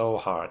lives so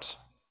hard,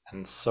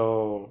 and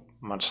so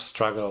much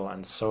struggle,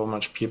 and so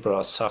much people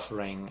are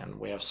suffering, and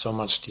we have so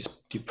much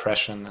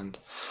depression and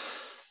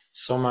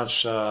so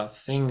much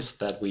things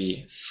that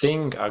we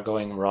think are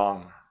going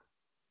wrong.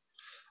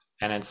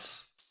 And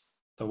it's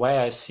the way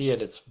I see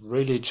it, it's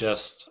really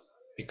just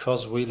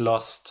because we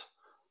lost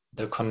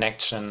the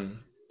connection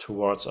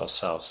towards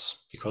ourselves,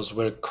 because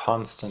we're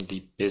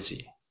constantly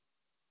busy.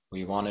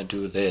 We want to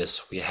do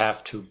this, we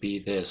have to be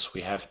this,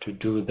 we have to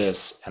do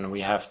this, and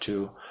we have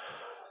to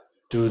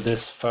do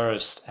this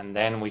first, and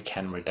then we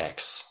can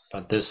relax.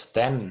 But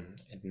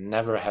it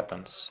never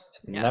happens.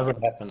 It never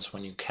happens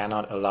when you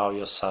cannot allow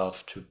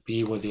yourself to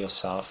be with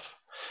yourself,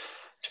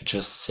 to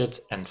just sit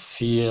and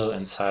feel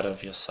inside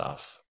of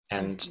yourself.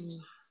 And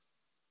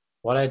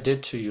what I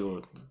did to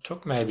you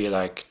took maybe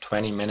like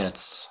 20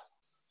 minutes.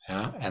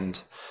 Yeah.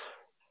 And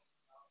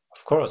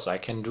of course, I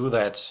can do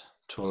that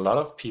to a lot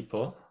of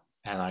people,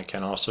 and I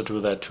can also do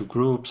that to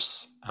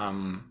groups.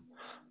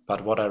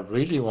 But what I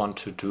really want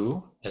to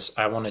do is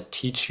I want to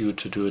teach you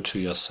to do it to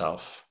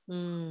yourself.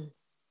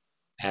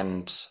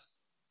 And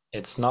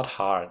it's not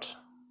hard.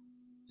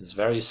 It's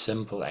very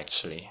simple,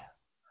 actually.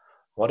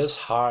 What is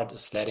hard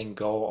is letting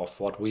go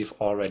of what we've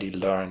already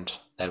learned,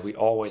 that we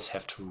always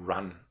have to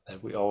run,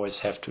 that we always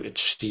have to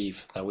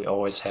achieve, that we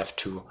always have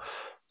to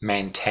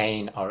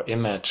maintain our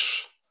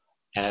image.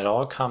 And it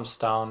all comes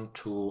down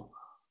to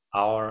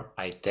our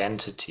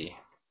identity.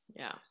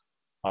 Yeah.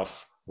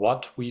 Of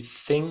what we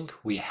think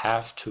we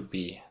have to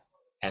be.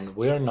 And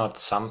we're not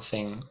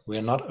something,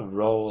 we're not a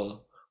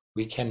role.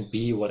 We can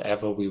be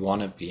whatever we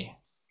want to be.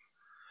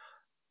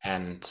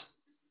 And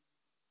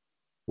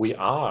we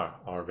are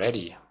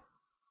already.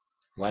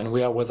 When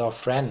we are with our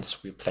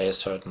friends, we play a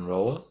certain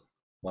role.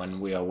 When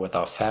we are with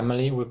our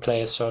family, we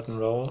play a certain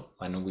role.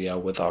 When we are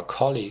with our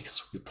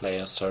colleagues, we play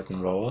a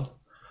certain role.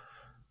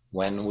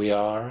 When we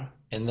are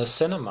in the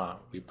cinema,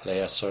 we play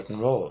a certain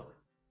role.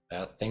 There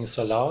are things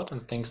allowed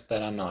and things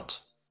that are not.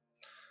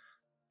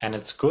 And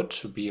it's good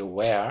to be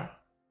aware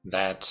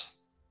that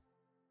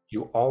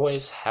you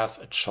always have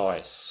a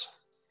choice.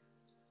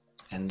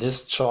 And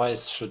this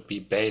choice should be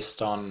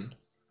based on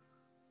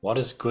what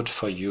is good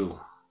for you.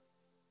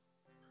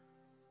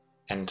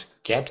 And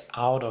get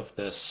out of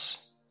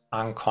this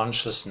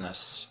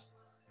unconsciousness,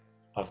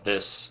 of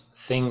these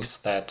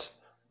things that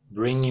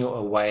bring you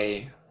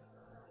away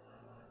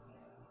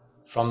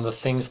from the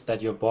things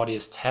that your body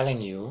is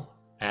telling you,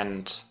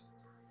 and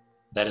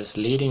that is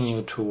leading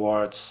you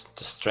towards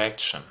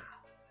distraction.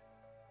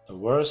 The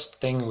worst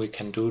thing we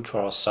can do to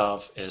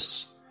ourselves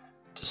is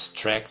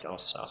distract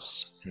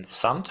ourselves. And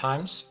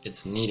sometimes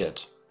it's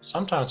needed.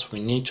 Sometimes we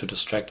need to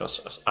distract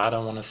ourselves. I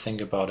don't want to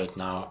think about it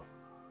now.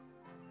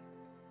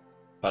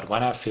 But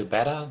when I feel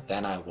better,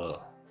 then I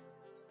will.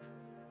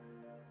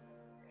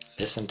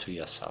 Listen to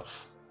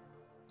yourself.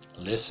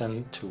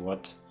 Listen to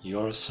what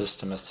your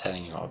system is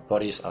telling you. Our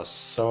bodies are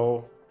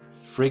so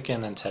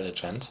freaking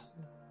intelligent.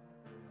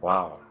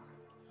 Wow.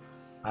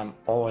 I'm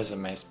always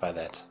amazed by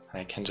that.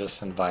 I can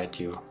just invite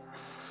you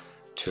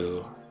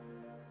to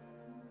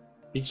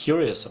be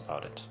curious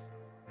about it.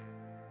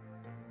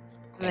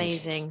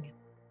 Amazing.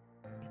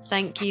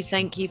 Thank you.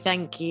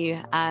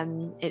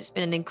 It's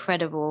been an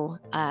incredible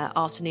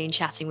afternoon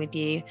chatting with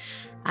you.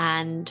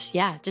 And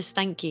yeah, just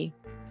thank you.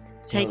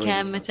 Take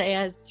care,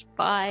 Mathias.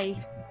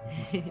 Bye.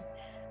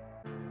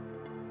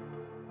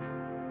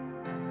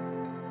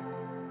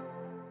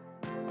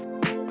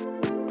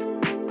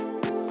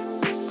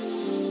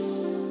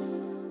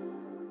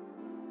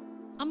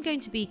 I'm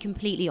going to be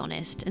completely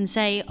honest and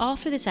say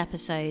after this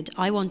episode,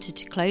 I wanted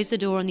to close the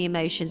door on the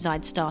emotions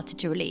I'd started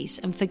to release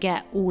and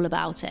forget all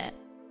about it.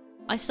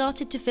 I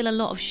started to feel a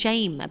lot of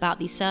shame about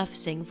these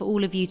surfacing for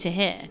all of you to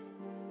hear.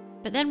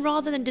 But then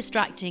rather than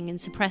distracting and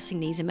suppressing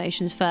these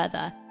emotions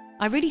further,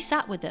 I really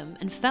sat with them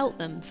and felt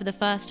them for the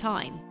first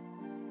time.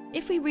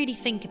 If we really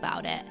think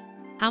about it,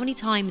 How many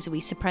times are we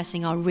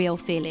suppressing our real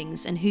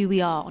feelings and who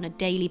we are on a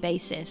daily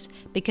basis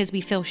because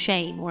we feel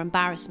shame or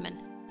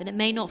embarrassment that it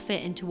may not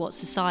fit into what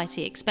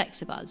society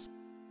expects of us?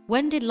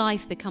 When did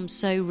life become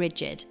so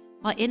rigid?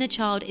 Our inner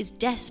child is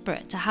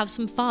desperate to have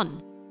some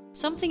fun.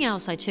 Something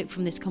else I took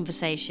from this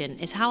conversation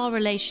is how our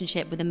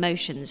relationship with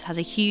emotions has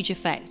a huge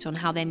effect on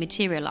how they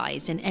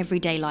materialize in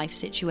everyday life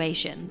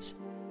situations.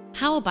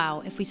 How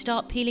about if we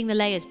start peeling the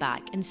layers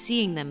back and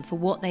seeing them for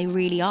what they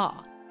really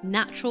are?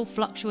 Natural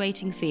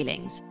fluctuating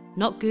feelings,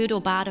 not good or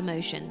bad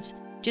emotions,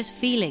 just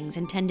feelings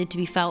intended to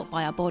be felt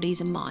by our bodies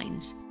and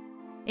minds.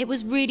 It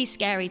was really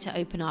scary to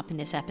open up in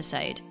this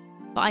episode,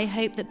 but I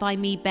hope that by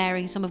me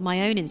bearing some of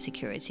my own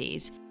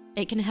insecurities,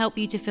 it can help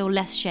you to feel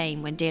less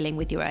shame when dealing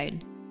with your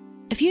own.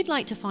 If you'd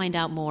like to find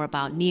out more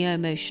about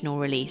neo-emotional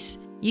release,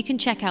 you can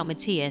check out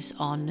Mathias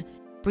on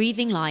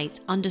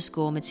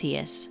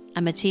breathing_light_Mathias,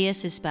 and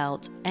Mathias is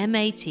spelled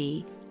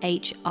Mathias.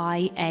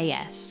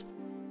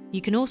 You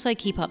can also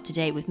keep up to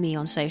date with me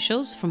on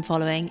socials from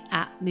following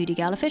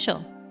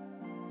 @MoodyGirlOfficial.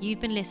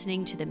 You've been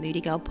listening to the Moody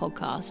Girl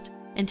podcast.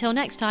 Until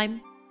next time.